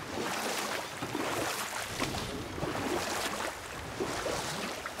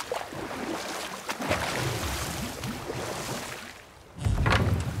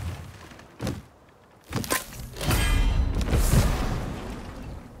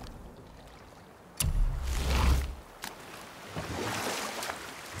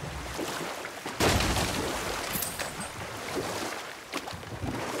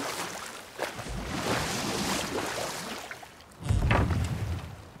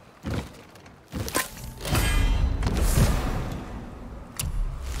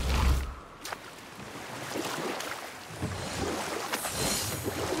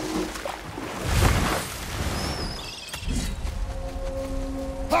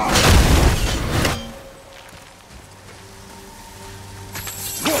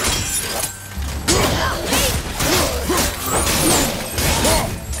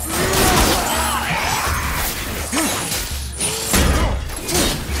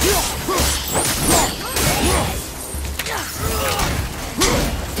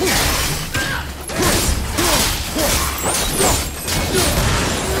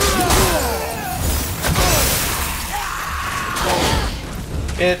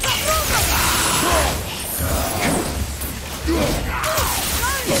 Bitch.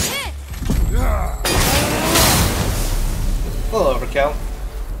 A little overkill.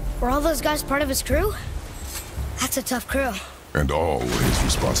 Were all those guys part of his crew? That's a tough crew. And all were his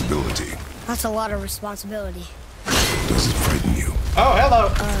responsibility. That's a lot of responsibility. Does it frighten you? Oh,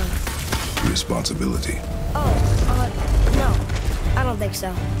 hello. Responsibility. No. I don't think so.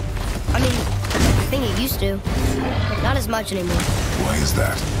 I mean, I think it used to. But not as much anymore. Why is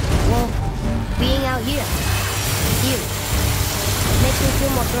that? Well, being out here, with you, makes me feel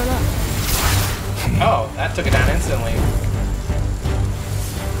more grown up. Oh, that took it down instantly.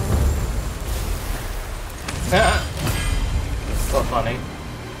 So funny.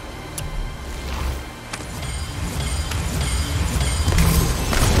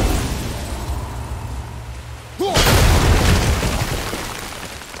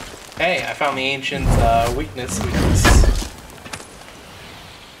 Hey, I found the ancient weakness.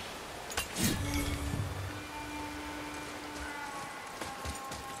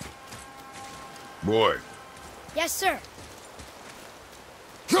 Boy. Yes, sir.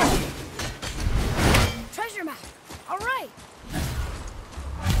 Treasure map. All right.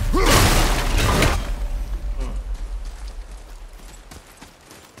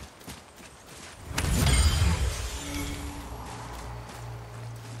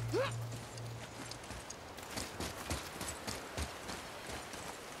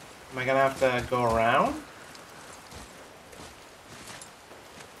 Am I gonna have to go around?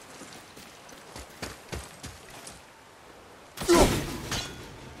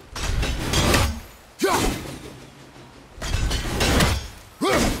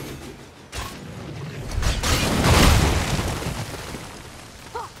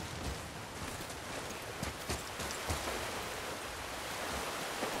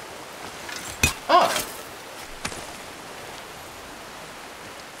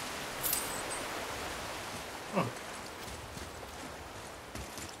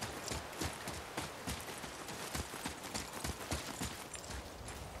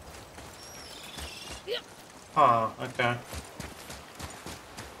 Oh, okay.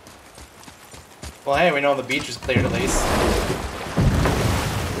 Well, hey, we know the beach is cleared at least.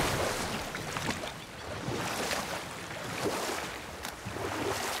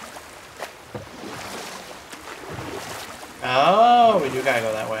 Oh, we do gotta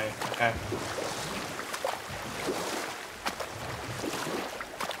go that way. Okay.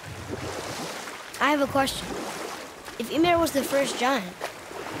 I have a question. If Ymir was the first giant,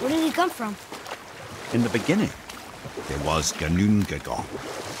 where did he come from? In the beginning, there was Ganungagon,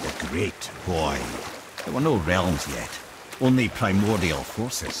 the great void. There were no realms yet, only primordial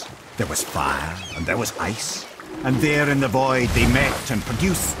forces. There was fire, and there was ice. And there in the void they met and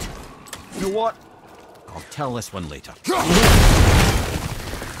produced. You know what? I'll tell this one later.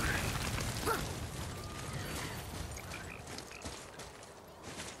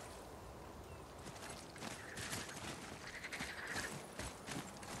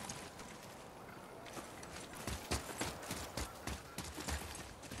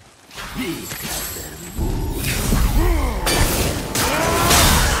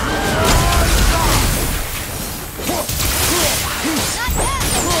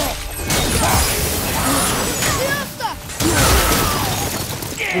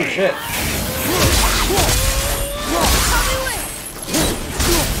 Oh shit.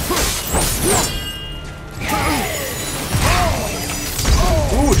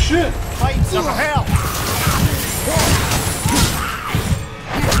 shit! Fights of hell!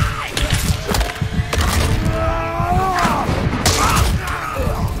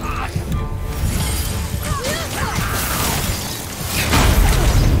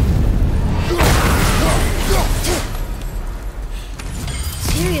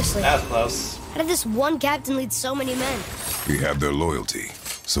 Seriously, That was close. how did this one captain lead so many men? He had their loyalty,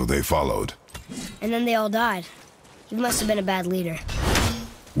 so they followed. And then they all died. He must have been a bad leader.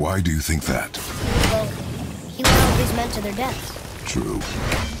 Why do you think that? Well, he led all these men to their deaths. True.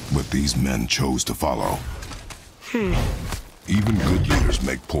 But these men chose to follow. Even good leaders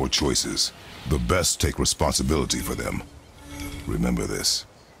make poor choices. The best take responsibility for them. Remember this.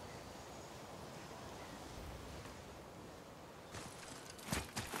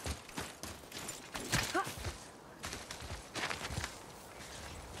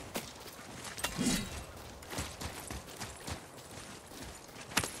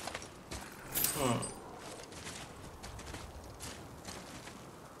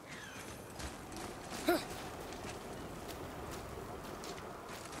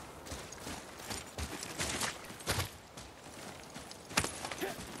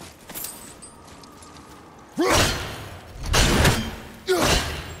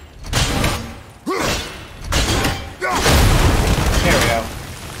 Here we go.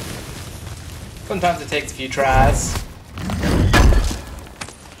 Sometimes it takes a few tries.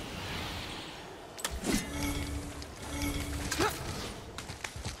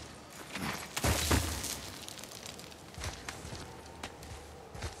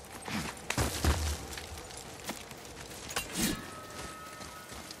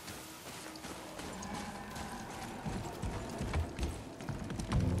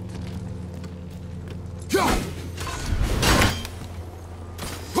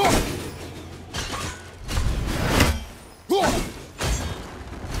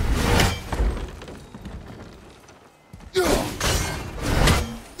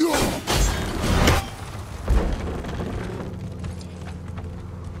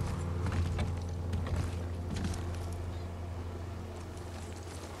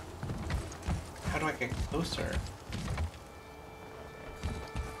 How do I get closer?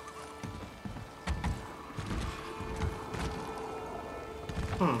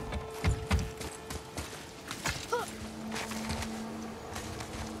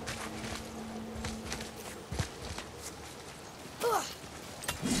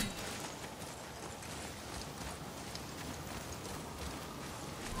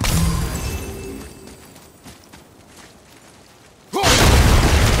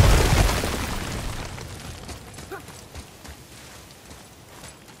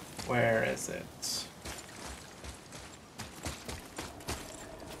 Where is it?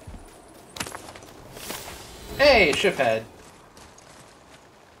 Hey, shiphead.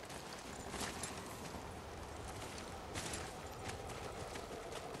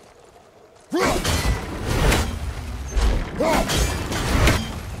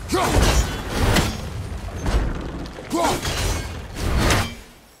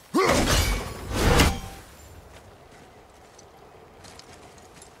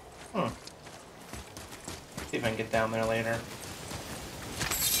 See if I can get down there later.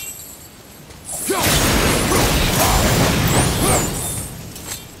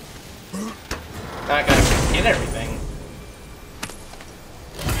 Not gonna get everything.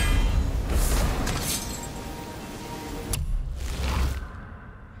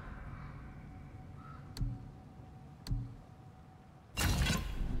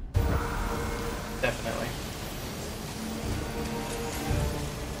 Definitely.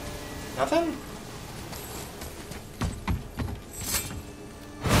 Nothing?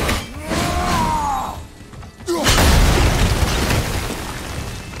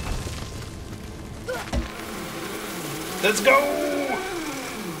 Let's go!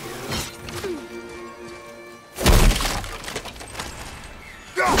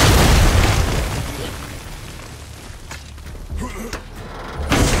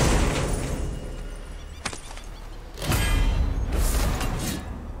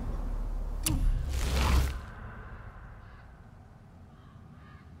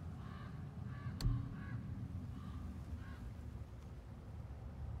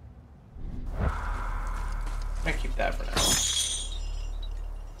 I keep that for now.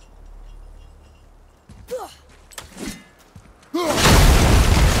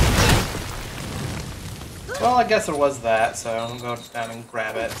 Well, I guess there was that, so I'm gonna go down and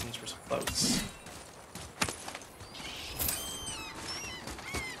grab it since we're so close.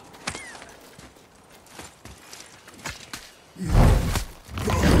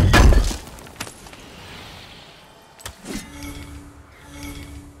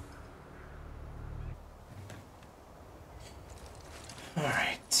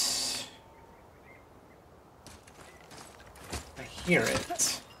 hear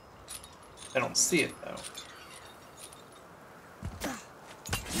it. I don't see it, though.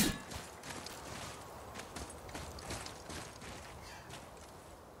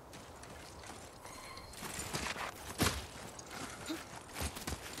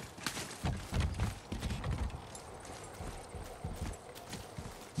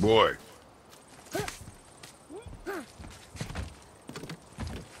 Boy.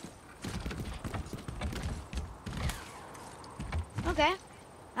 Okay,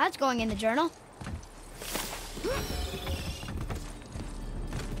 that's going in the journal.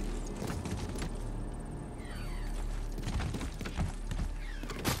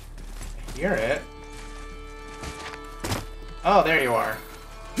 Hear it. Oh, there you are.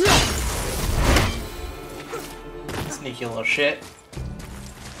 Sneaky little shit.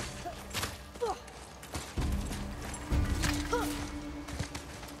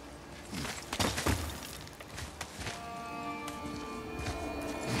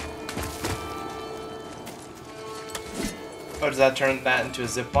 Oh, does that turn that into a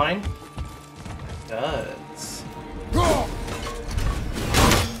zip line? It does.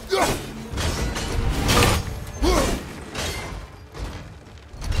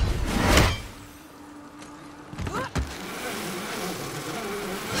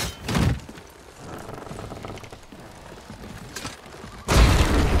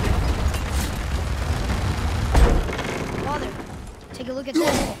 Father, take a look at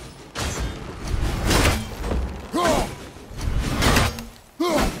this.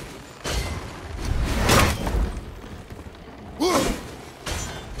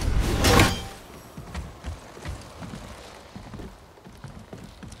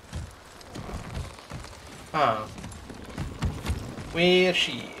 Huh. Where is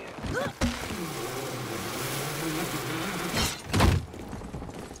she?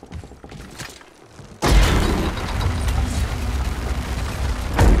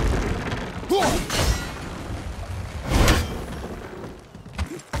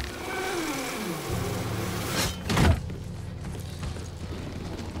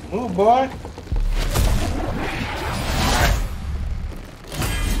 Move, boy.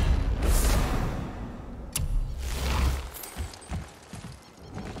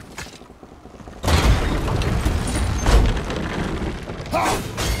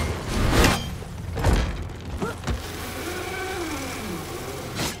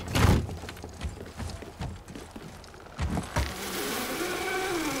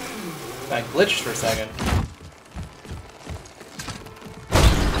 I glitched for a second.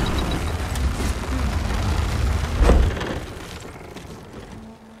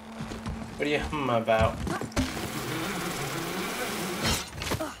 What are you about?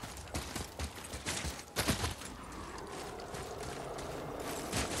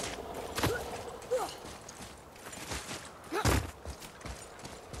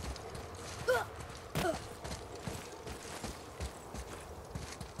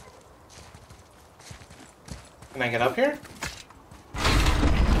 Can I get up here?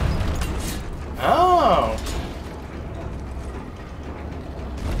 Oh!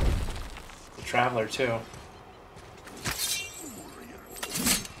 The Traveler, too.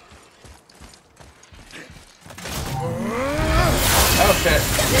 Oh, shit.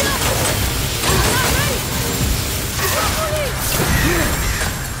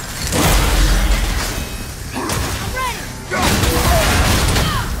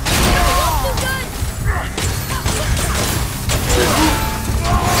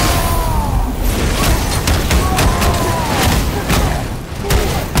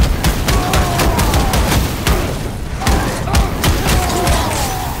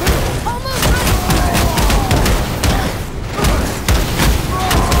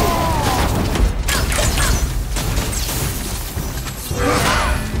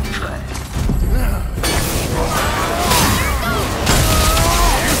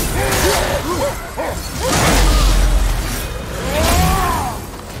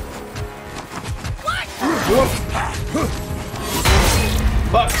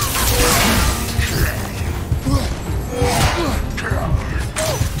 Fuck!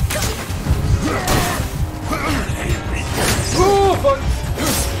 Oh, fuck!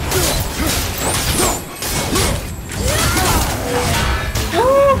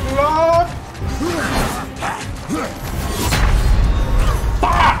 Oh, God!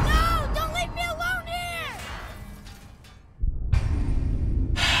 No, don't leave me alone here!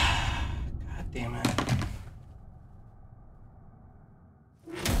 God damn it.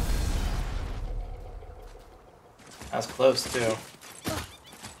 That was close, too.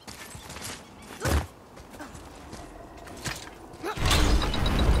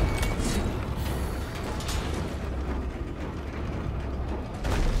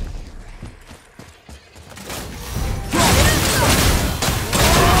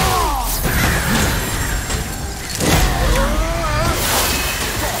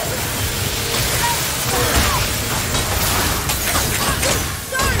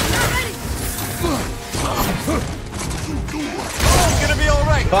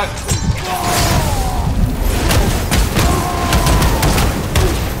 Fuck.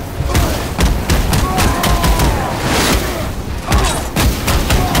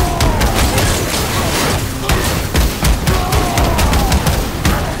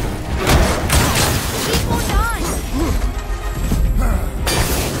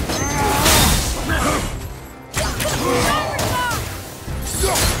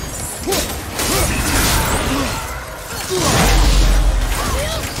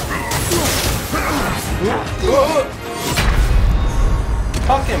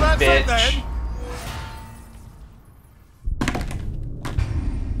 Fucking bitch.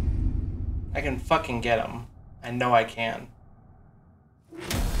 I can fucking get him. I know I can.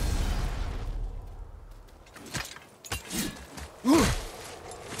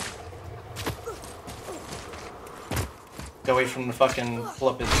 Go away from the fucking pull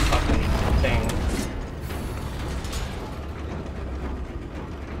up his fucking thing.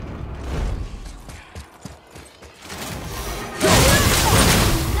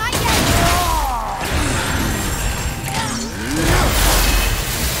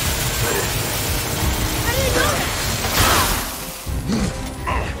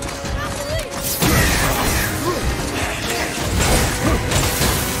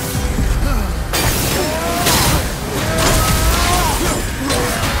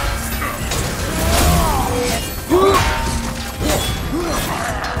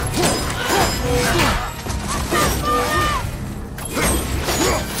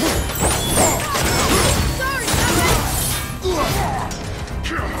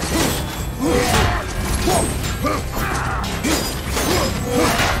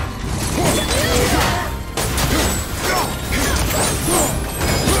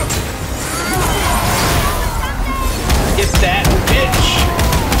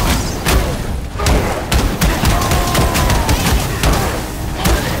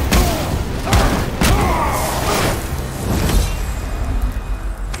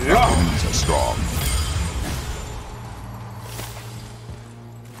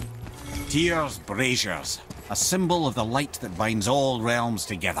 Tyr's braziers, a symbol of the light that binds all realms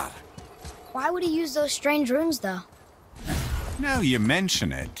together. Why would he use those strange runes, though? Now you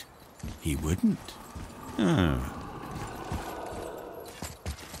mention it, he wouldn't.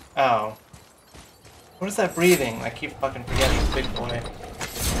 Oh. What is that breathing? I keep fucking forgetting, big boy.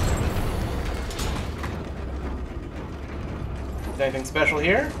 Is there anything special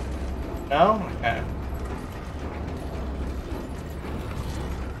here? No? Okay.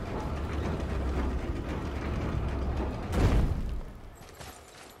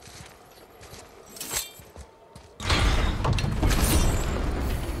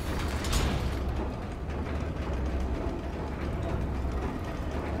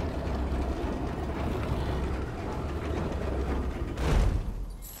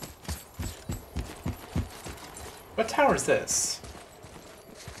 What tower is this?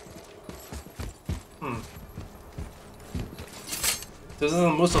 This is the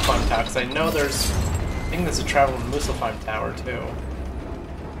Muspelheim Tower, because I know there's... I think there's a travel in the Muspelheim Tower, too.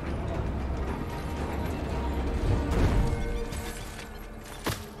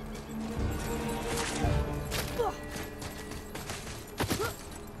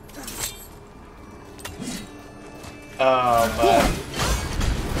 But...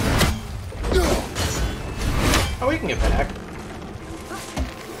 Oh, we can get back.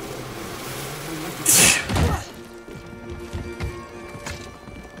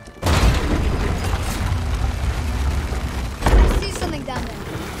 I see something down there.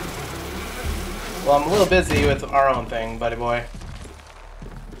 Well, I'm a little busy with our own thing, buddy boy.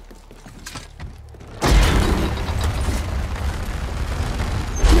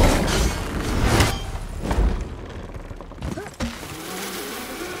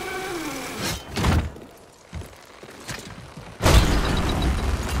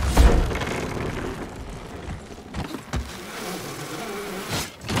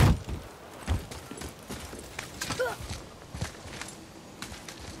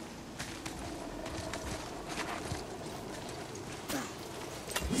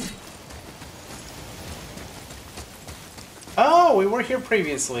 Oh, we were here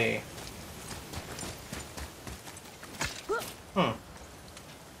previously.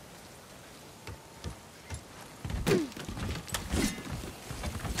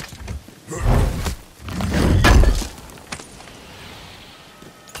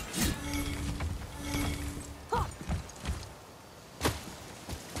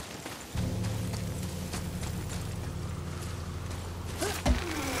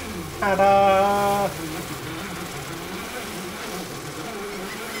 Ta-da!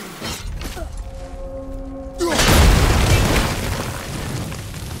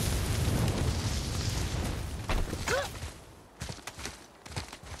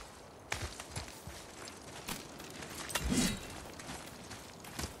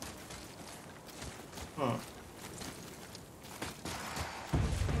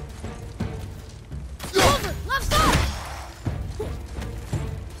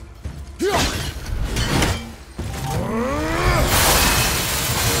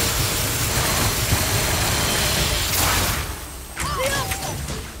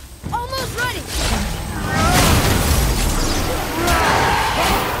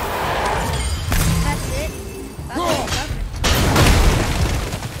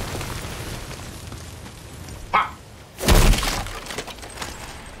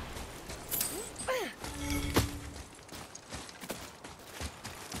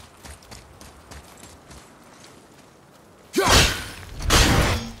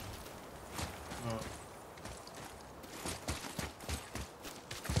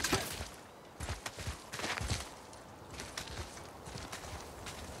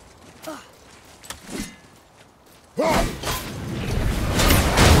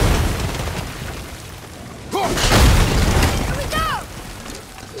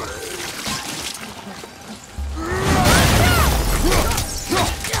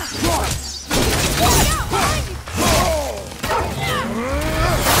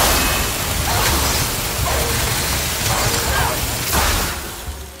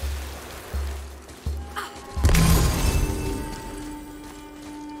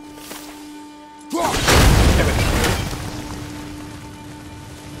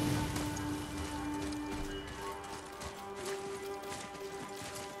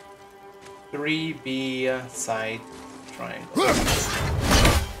 B side triangle.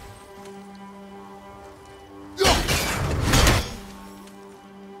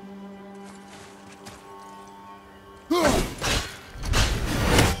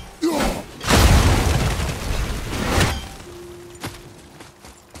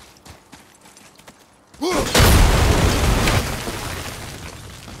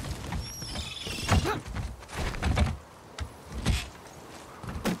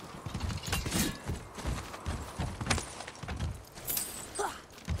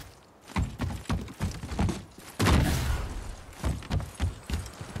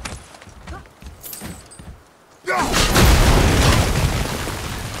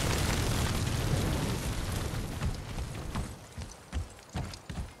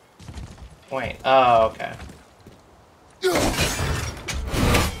 Wait, oh, okay.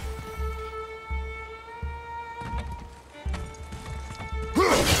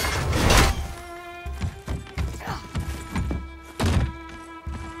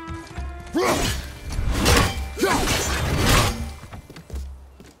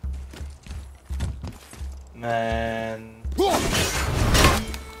 And then...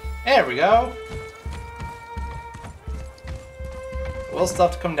 There we go! We'll still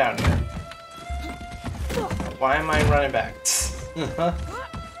have to come down here. Why am I running back? I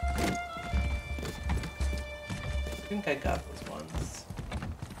think I got those ones.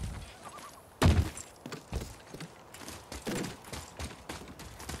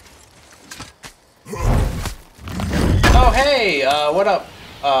 Oh, hey! What up,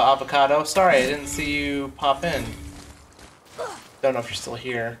 Avocado? Sorry, I didn't see you pop in. Don't know if you're still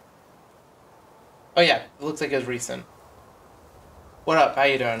here. Oh yeah, it looks like it was recent. What up? How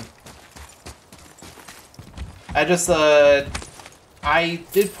you doing? I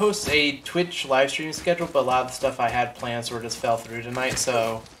did post a Twitch live streaming schedule, but a lot of the stuff I had planned sort of just fell through tonight,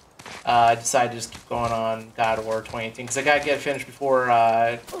 so I decided to just keep going on God of War 2018, because I gotta get it finished before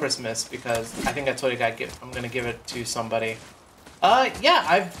Christmas, because I think I told you I'm gonna give it to somebody. Yeah,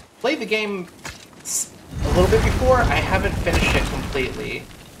 I've played the game a little bit before. I haven't finished it completely.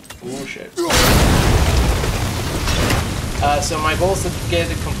 Ooh, shit. So my goal is to get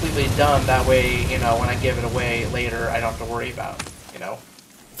it completely done, that way, you know, when I give it away later, I don't have to worry about, you know,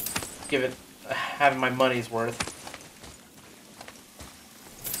 having my money's worth.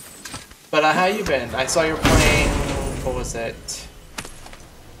 But how you been? I saw you were playing, what was it,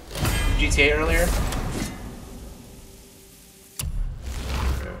 GTA earlier?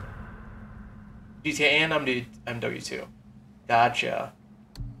 GTA and MW2. Gotcha.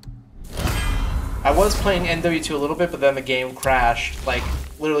 I was playing NW2 a little bit, but then the game crashed, like,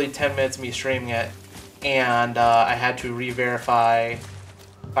 literally 10 minutes of me streaming it, and I had to re-verify...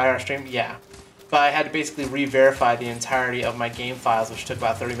 5-hour stream? Yeah. But I had to basically re-verify the entirety of my game files, which took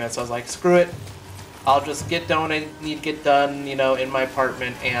about 30 minutes, so I was like, screw it. I'll just get done what I need to get done, you know, in my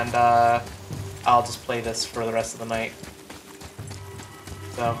apartment, and I'll just play this for the rest of the night.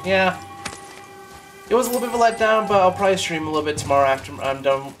 So, yeah. It was a little bit of a letdown, but I'll probably stream a little bit tomorrow after I'm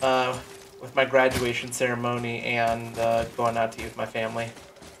done with my graduation ceremony and going out to eat with my family.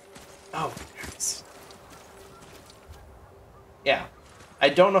 Oh, nice. Yeah. I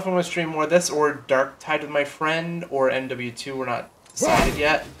don't know if I'm going to stream more of this or Dark Tide with my friend or MW2. We're not decided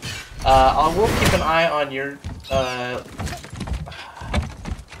yet. I will keep an eye on your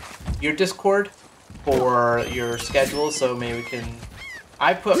Discord for your schedule, so maybe we can...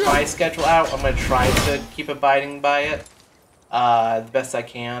 I put my schedule out. I'm going to try to keep abiding by it the best I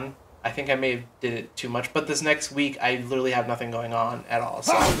can. I think I may have did it too much, but this next week I literally have nothing going on at all,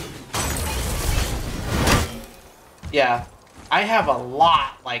 so... Yeah. I have a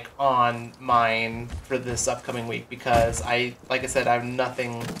lot, like, on mine for this upcoming week because like I said, I have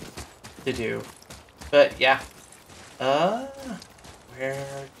nothing to do. But, yeah. Where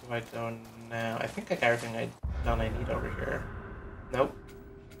do I go now? I think I got everything I need over here. Nope.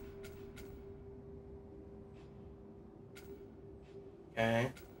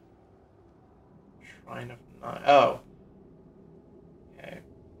 Okay. Shrine of Nine. Oh. Okay.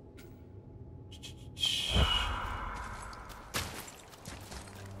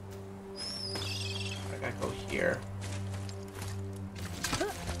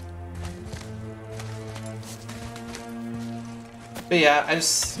 But yeah, I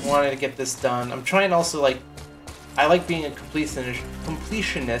just wanted to get this done. I'm trying also, like, I like being a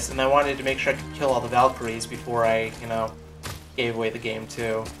completionist, and I wanted to make sure I could kill all the Valkyries before I, you know, gave away the game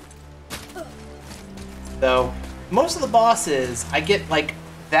too. Though, most of the bosses, I get, like,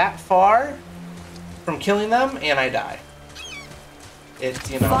 that far from killing them, and I die. It's,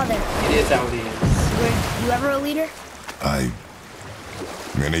 you know, Father, it is how it is. were you ever a leader?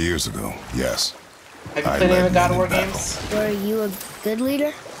 Many years ago, yes. Have you played any of the God of War battle. games? Were you a good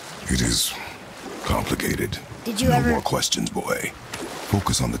leader? It is complicated. Did you no ever... more questions, boy.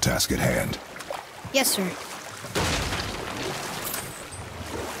 Focus on the task at hand. Yes, sir.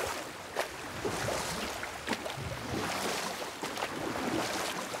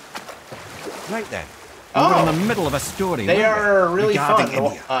 Right then. Oh. We're in the middle of a story. They weren't we? are really fun Regarding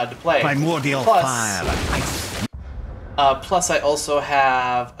India. to play. Primordial Plus- fire and ice. Plus, I also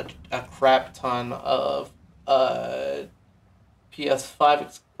have a crap ton of PS5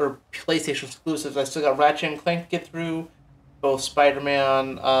 or PlayStation exclusives. I still got Ratchet and Clank to get through, both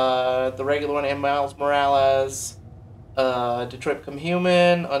Spider-Man, the regular one, and Miles Morales, Detroit Become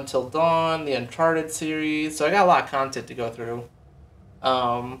Human, Until Dawn, the Uncharted series. So I got a lot of content to go through.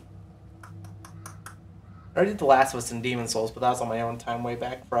 I already did The Last of Us and Demon Souls, but that was on my own time way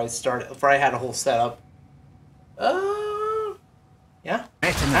back before I had a whole setup. Yeah.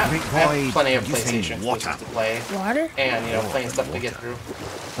 Met in the I great have void, plenty of producing PlayStation water. exclusives to play, Water? and you know, playing stuff to get through.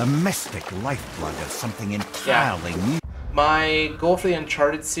 The mystic lifeblood of something entirely new. My goal for the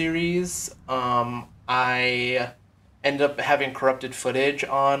Uncharted series, I ended up having corrupted footage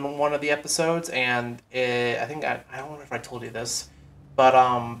on one of the episodes, and I think I don't remember if I told you this, but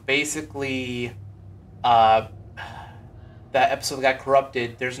basically, that episode got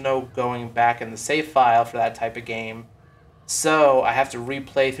corrupted. There's no going back in the save file for that type of game. So I have to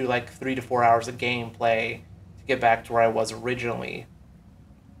replay through like 3 to 4 hours of gameplay to get back to where I was originally.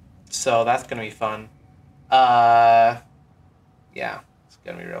 So that's gonna be fun. Yeah, it's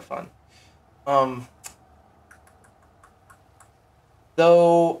gonna be real fun.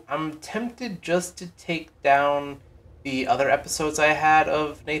 Though I'm tempted just to take down the other episodes I had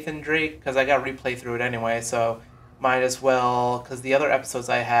of Nathan Drake, because I got to replay through it anyway, so might as well, because the other episodes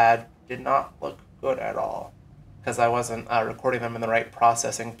I had did not look good at all, because I wasn't recording them in the right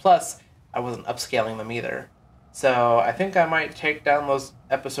processing, plus I wasn't upscaling them either. So I think I might take down those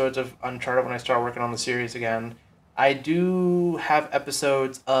episodes of Uncharted when I start working on the series again. I do have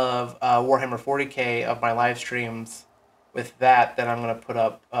episodes of Warhammer 40k of my live streams with that I'm going to put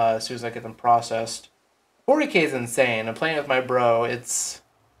up as soon as I get them processed. 40k is insane. I'm playing with my bro. It's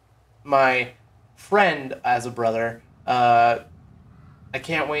my friend as a brother. I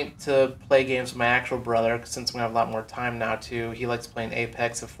can't wait to play games with my actual brother, since I'm going to have a lot more time now, too. He likes playing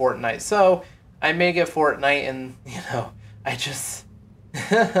Apex and Fortnite. So, I may get Fortnite, and, you know, I just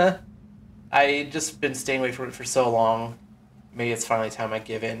been staying away from it for so long. Maybe it's finally time I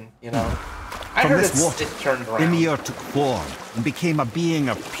give in, you know. I From heard this water, it turned around. Ymir took form and became a being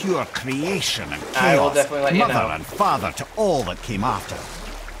of pure creation and chaos. I will definitely let you mother know. and father to all that came after.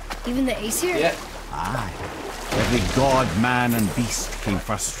 Even the Aesir? Yeah. Aye. Every god, man, and beast came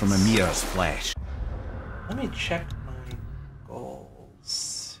first from Ymir's flesh. Let me check my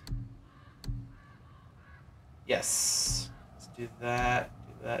goals. Yes. Let's do that.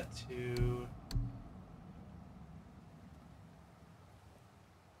 Do that too.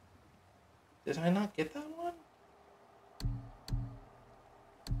 Did I not get that one?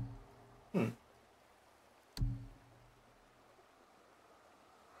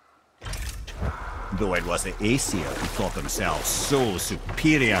 Though it was the Aesir who thought themselves so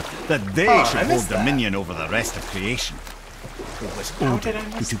superior that they Oh, I should hold missed that. dominion over the rest of creation. It was How did Odin I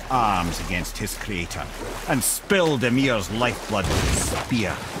who miss took arms against his creator and spilled Ymir's lifeblood with his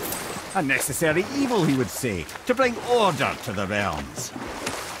spear. A necessary evil, he would say, to bring order to the realms.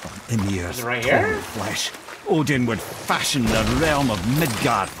 On Ymir's Is it right torn here? flesh, Odin would fashion the realm of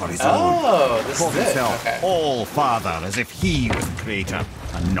Midgard for his own. Oh, this Call is it. himself Okay. All-Father, as if he was the creator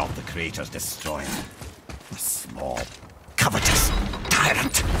and not the creator's destroyer. A small, covetous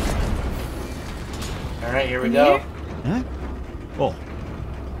tyrant. All right, here we go. Huh? Oh,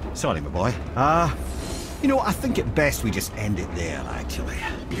 sorry, my boy. You know, I think it best we just end it there, actually.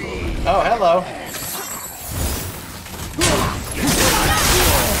 Oh, hello.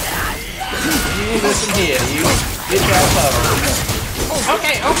 You listen here, you bitch ass hoe.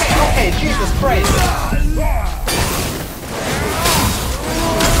 Okay, Jesus Christ.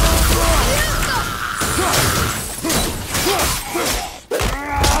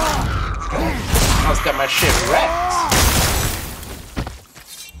 I almost got my shit wrecked.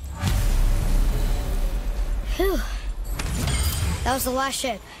 Phew. That was the last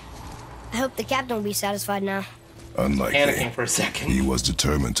ship. I hope the captain will be satisfied now. Unlikely. Panicking for a second. He was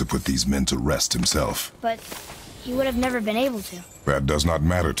determined to put these men to rest himself. But he would have never been able to. That does not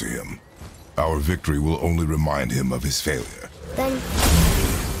matter to him. Our victory will only remind him of his failure. Then,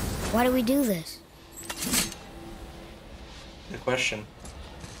 why do we do this? Good question.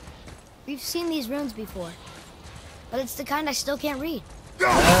 We've seen these runes before, but it's the kind I still can't read.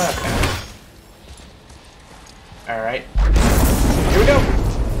 Okay. Alright. Here we go!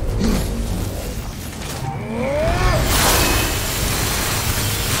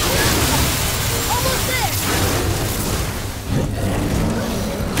 Almost there!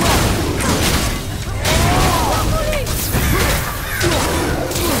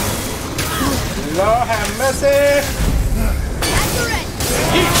 Lord have mercy! Accurate!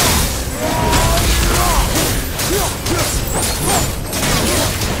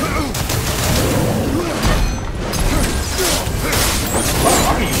 What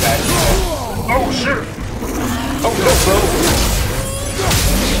are you guys? Oh shit! Oh no, bro!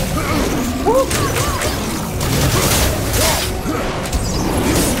 Woo!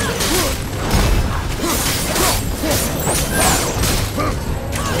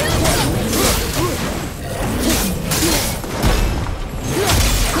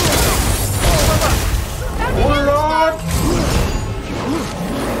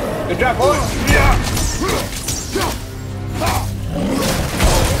 Good job, boys! Yeah!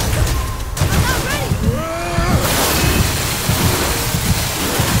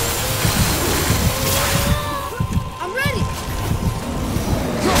 I'm ready!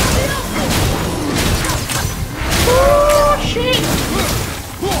 Oh, shit!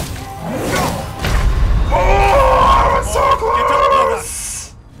 Oh, I was so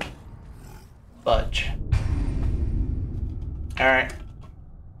close! Fudge. Alright.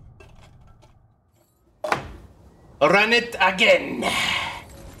 Run it again!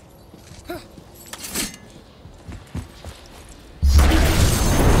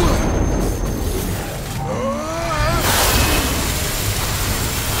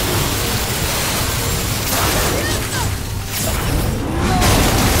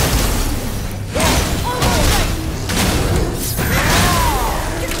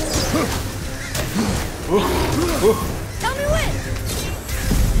 Tell me when!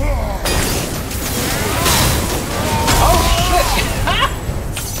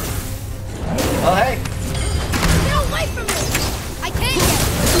 Oh, hey! Get away from me! I can't get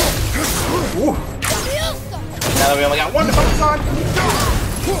Woo. Now that we only got one to focus on.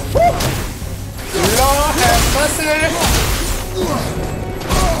 Woo. Lord have mercy!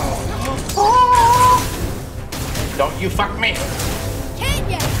 Oh. Don't you fuck me! Can't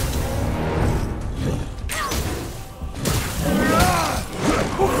get!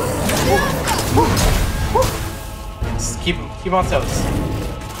 Just keep on toes.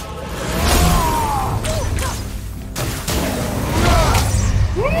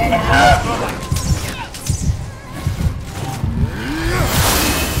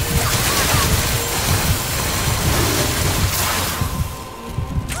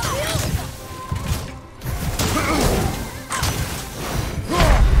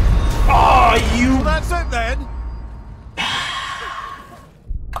 Oh, you! Well, that's it then.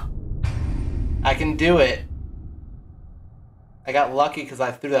 I can do it. I got lucky because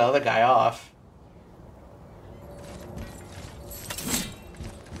I threw that other guy off.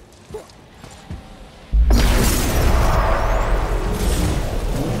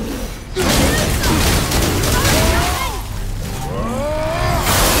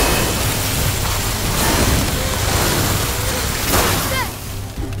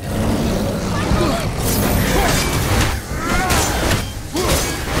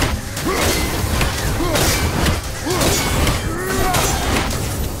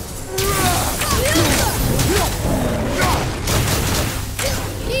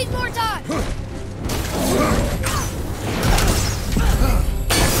 Need more time!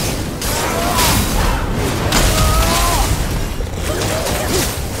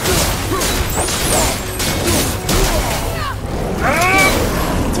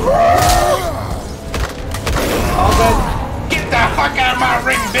 All good. Get the fuck out of my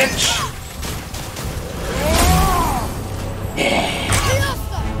ring, bitch!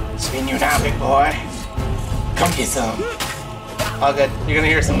 Yeah. It's been you now, big boy. Come get some. All good. You're gonna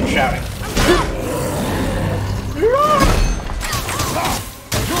hear someone shouting.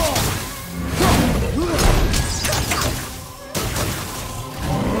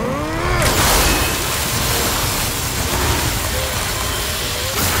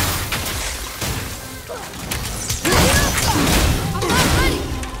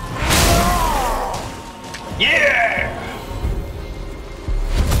 Yeah!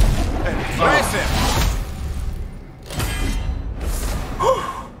 Impressive!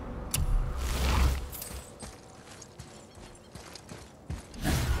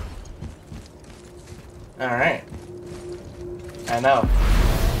 Alright. I know.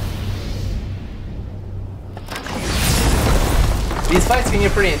 These fights can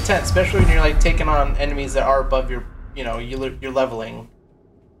get pretty intense, especially when you're like taking on enemies that are above your, you know, you're leveling.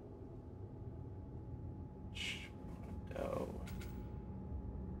 Go.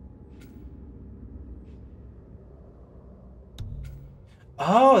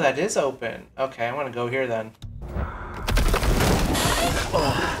 Oh, that is open. Okay, I'm gonna go here then.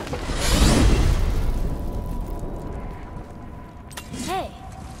 Hey,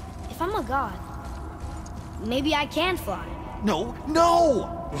 if I'm a god, maybe I can fly. No,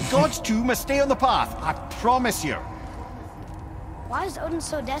 no! God's two must stay on the path, I promise you. Why is Odin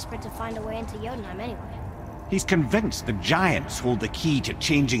so desperate to find a way into Jotunheim anyway? He's convinced the giants hold the key to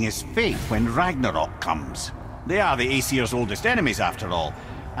changing his fate when Ragnarok comes. They are the Aesir's oldest enemies, after all,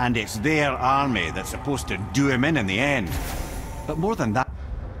 and it's their army that's supposed to do him in the end. But more than that...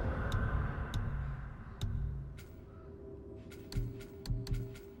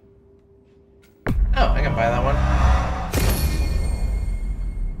 Oh, I can buy that one.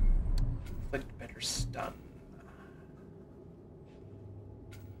 Inflict better stun.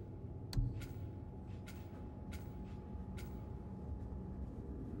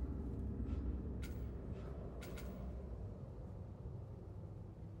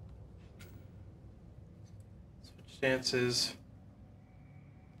 Switch stances.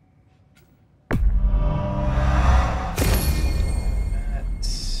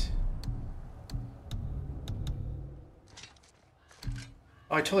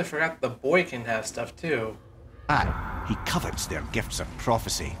 Oh, I totally forgot the boy can have stuff too. Ah, he covets their gifts of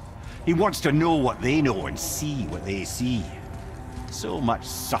prophecy. He wants to know what they know and see what they see. So much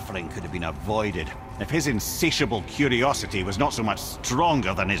suffering could have been avoided if his insatiable curiosity was not so much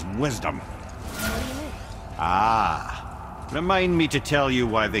stronger than his wisdom. Ah, remind me to tell you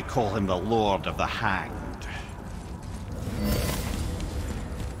why they call him the Lord of the Hanged.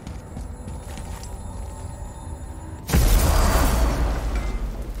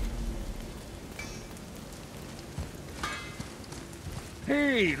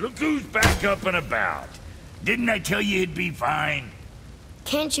 Hey, look who's back up and about. Didn't I tell you he'd be fine?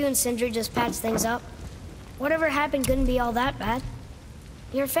 Can't you and Sindri just patch things up? Whatever happened couldn't be all that bad.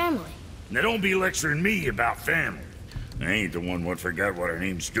 You're family. Now don't be lecturing me about family. I ain't the one what forgot what our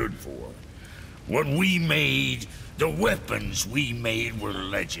name stood for. What we made, the weapons we made were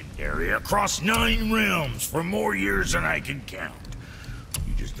legendary across 9 realms for more years than I can count.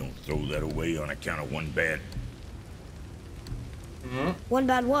 You just don't throw that away on account of one bad... One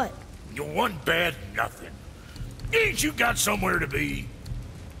bad what? One bad nothing. Ain't you got somewhere to be?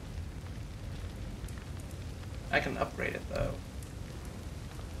 I can upgrade it though.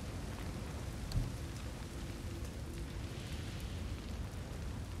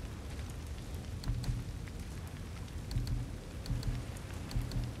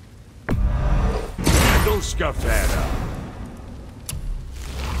 Go scuff that up.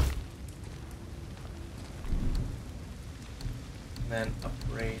 Then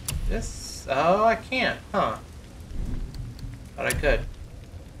upgrade this. Oh, I can't, huh? But I could.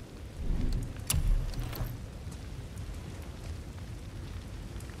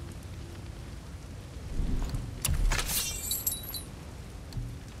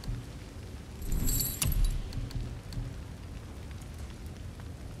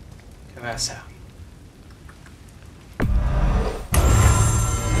 Cavassa.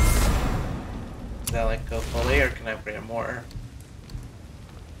 Does that like go fully or can I upgrade it more?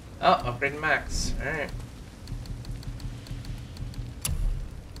 Oh, upgrade max. Alright.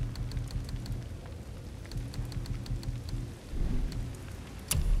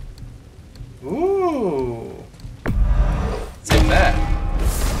 Ooh. Take that.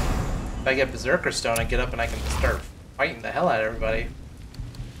 If I get Berserker Stone, I get up and I can start fighting the hell out of everybody.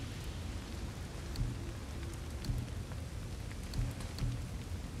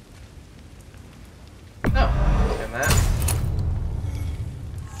 Oh, and that.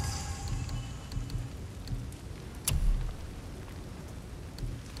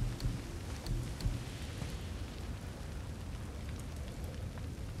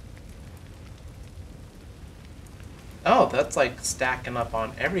 Oh, that's like stacking up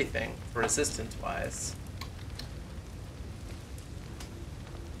on everything for resistance wise.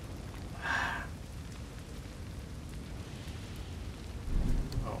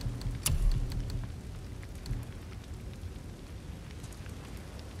 Oh.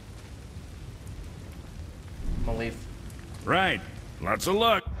 I'm gonna leave. Right. Lots of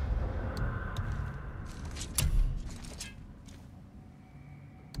luck.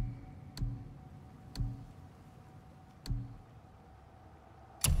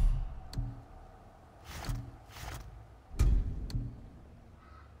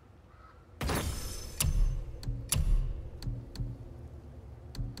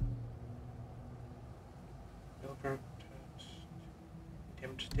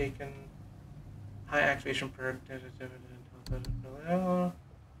 taken. High activation perk.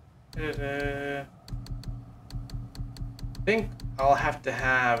 I think I'll have to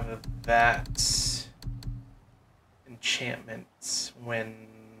have that enchantment when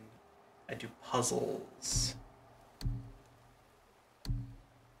I do puzzles.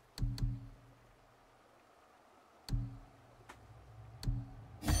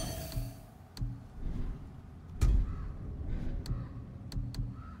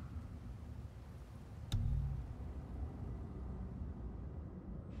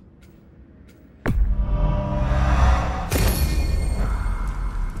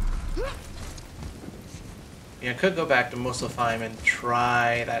 Yeah, I could go back to Muspelheim and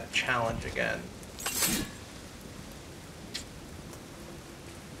try that challenge again.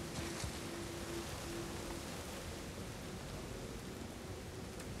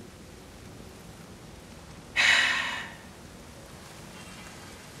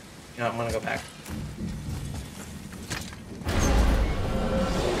 You know, I'm gonna go back.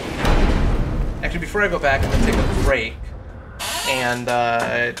 Actually, before I go back, I'm gonna take a break and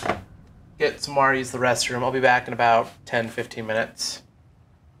get Samara to use the restroom. I'll be back in about 10-15 minutes.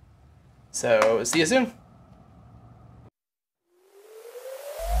 So, see you soon.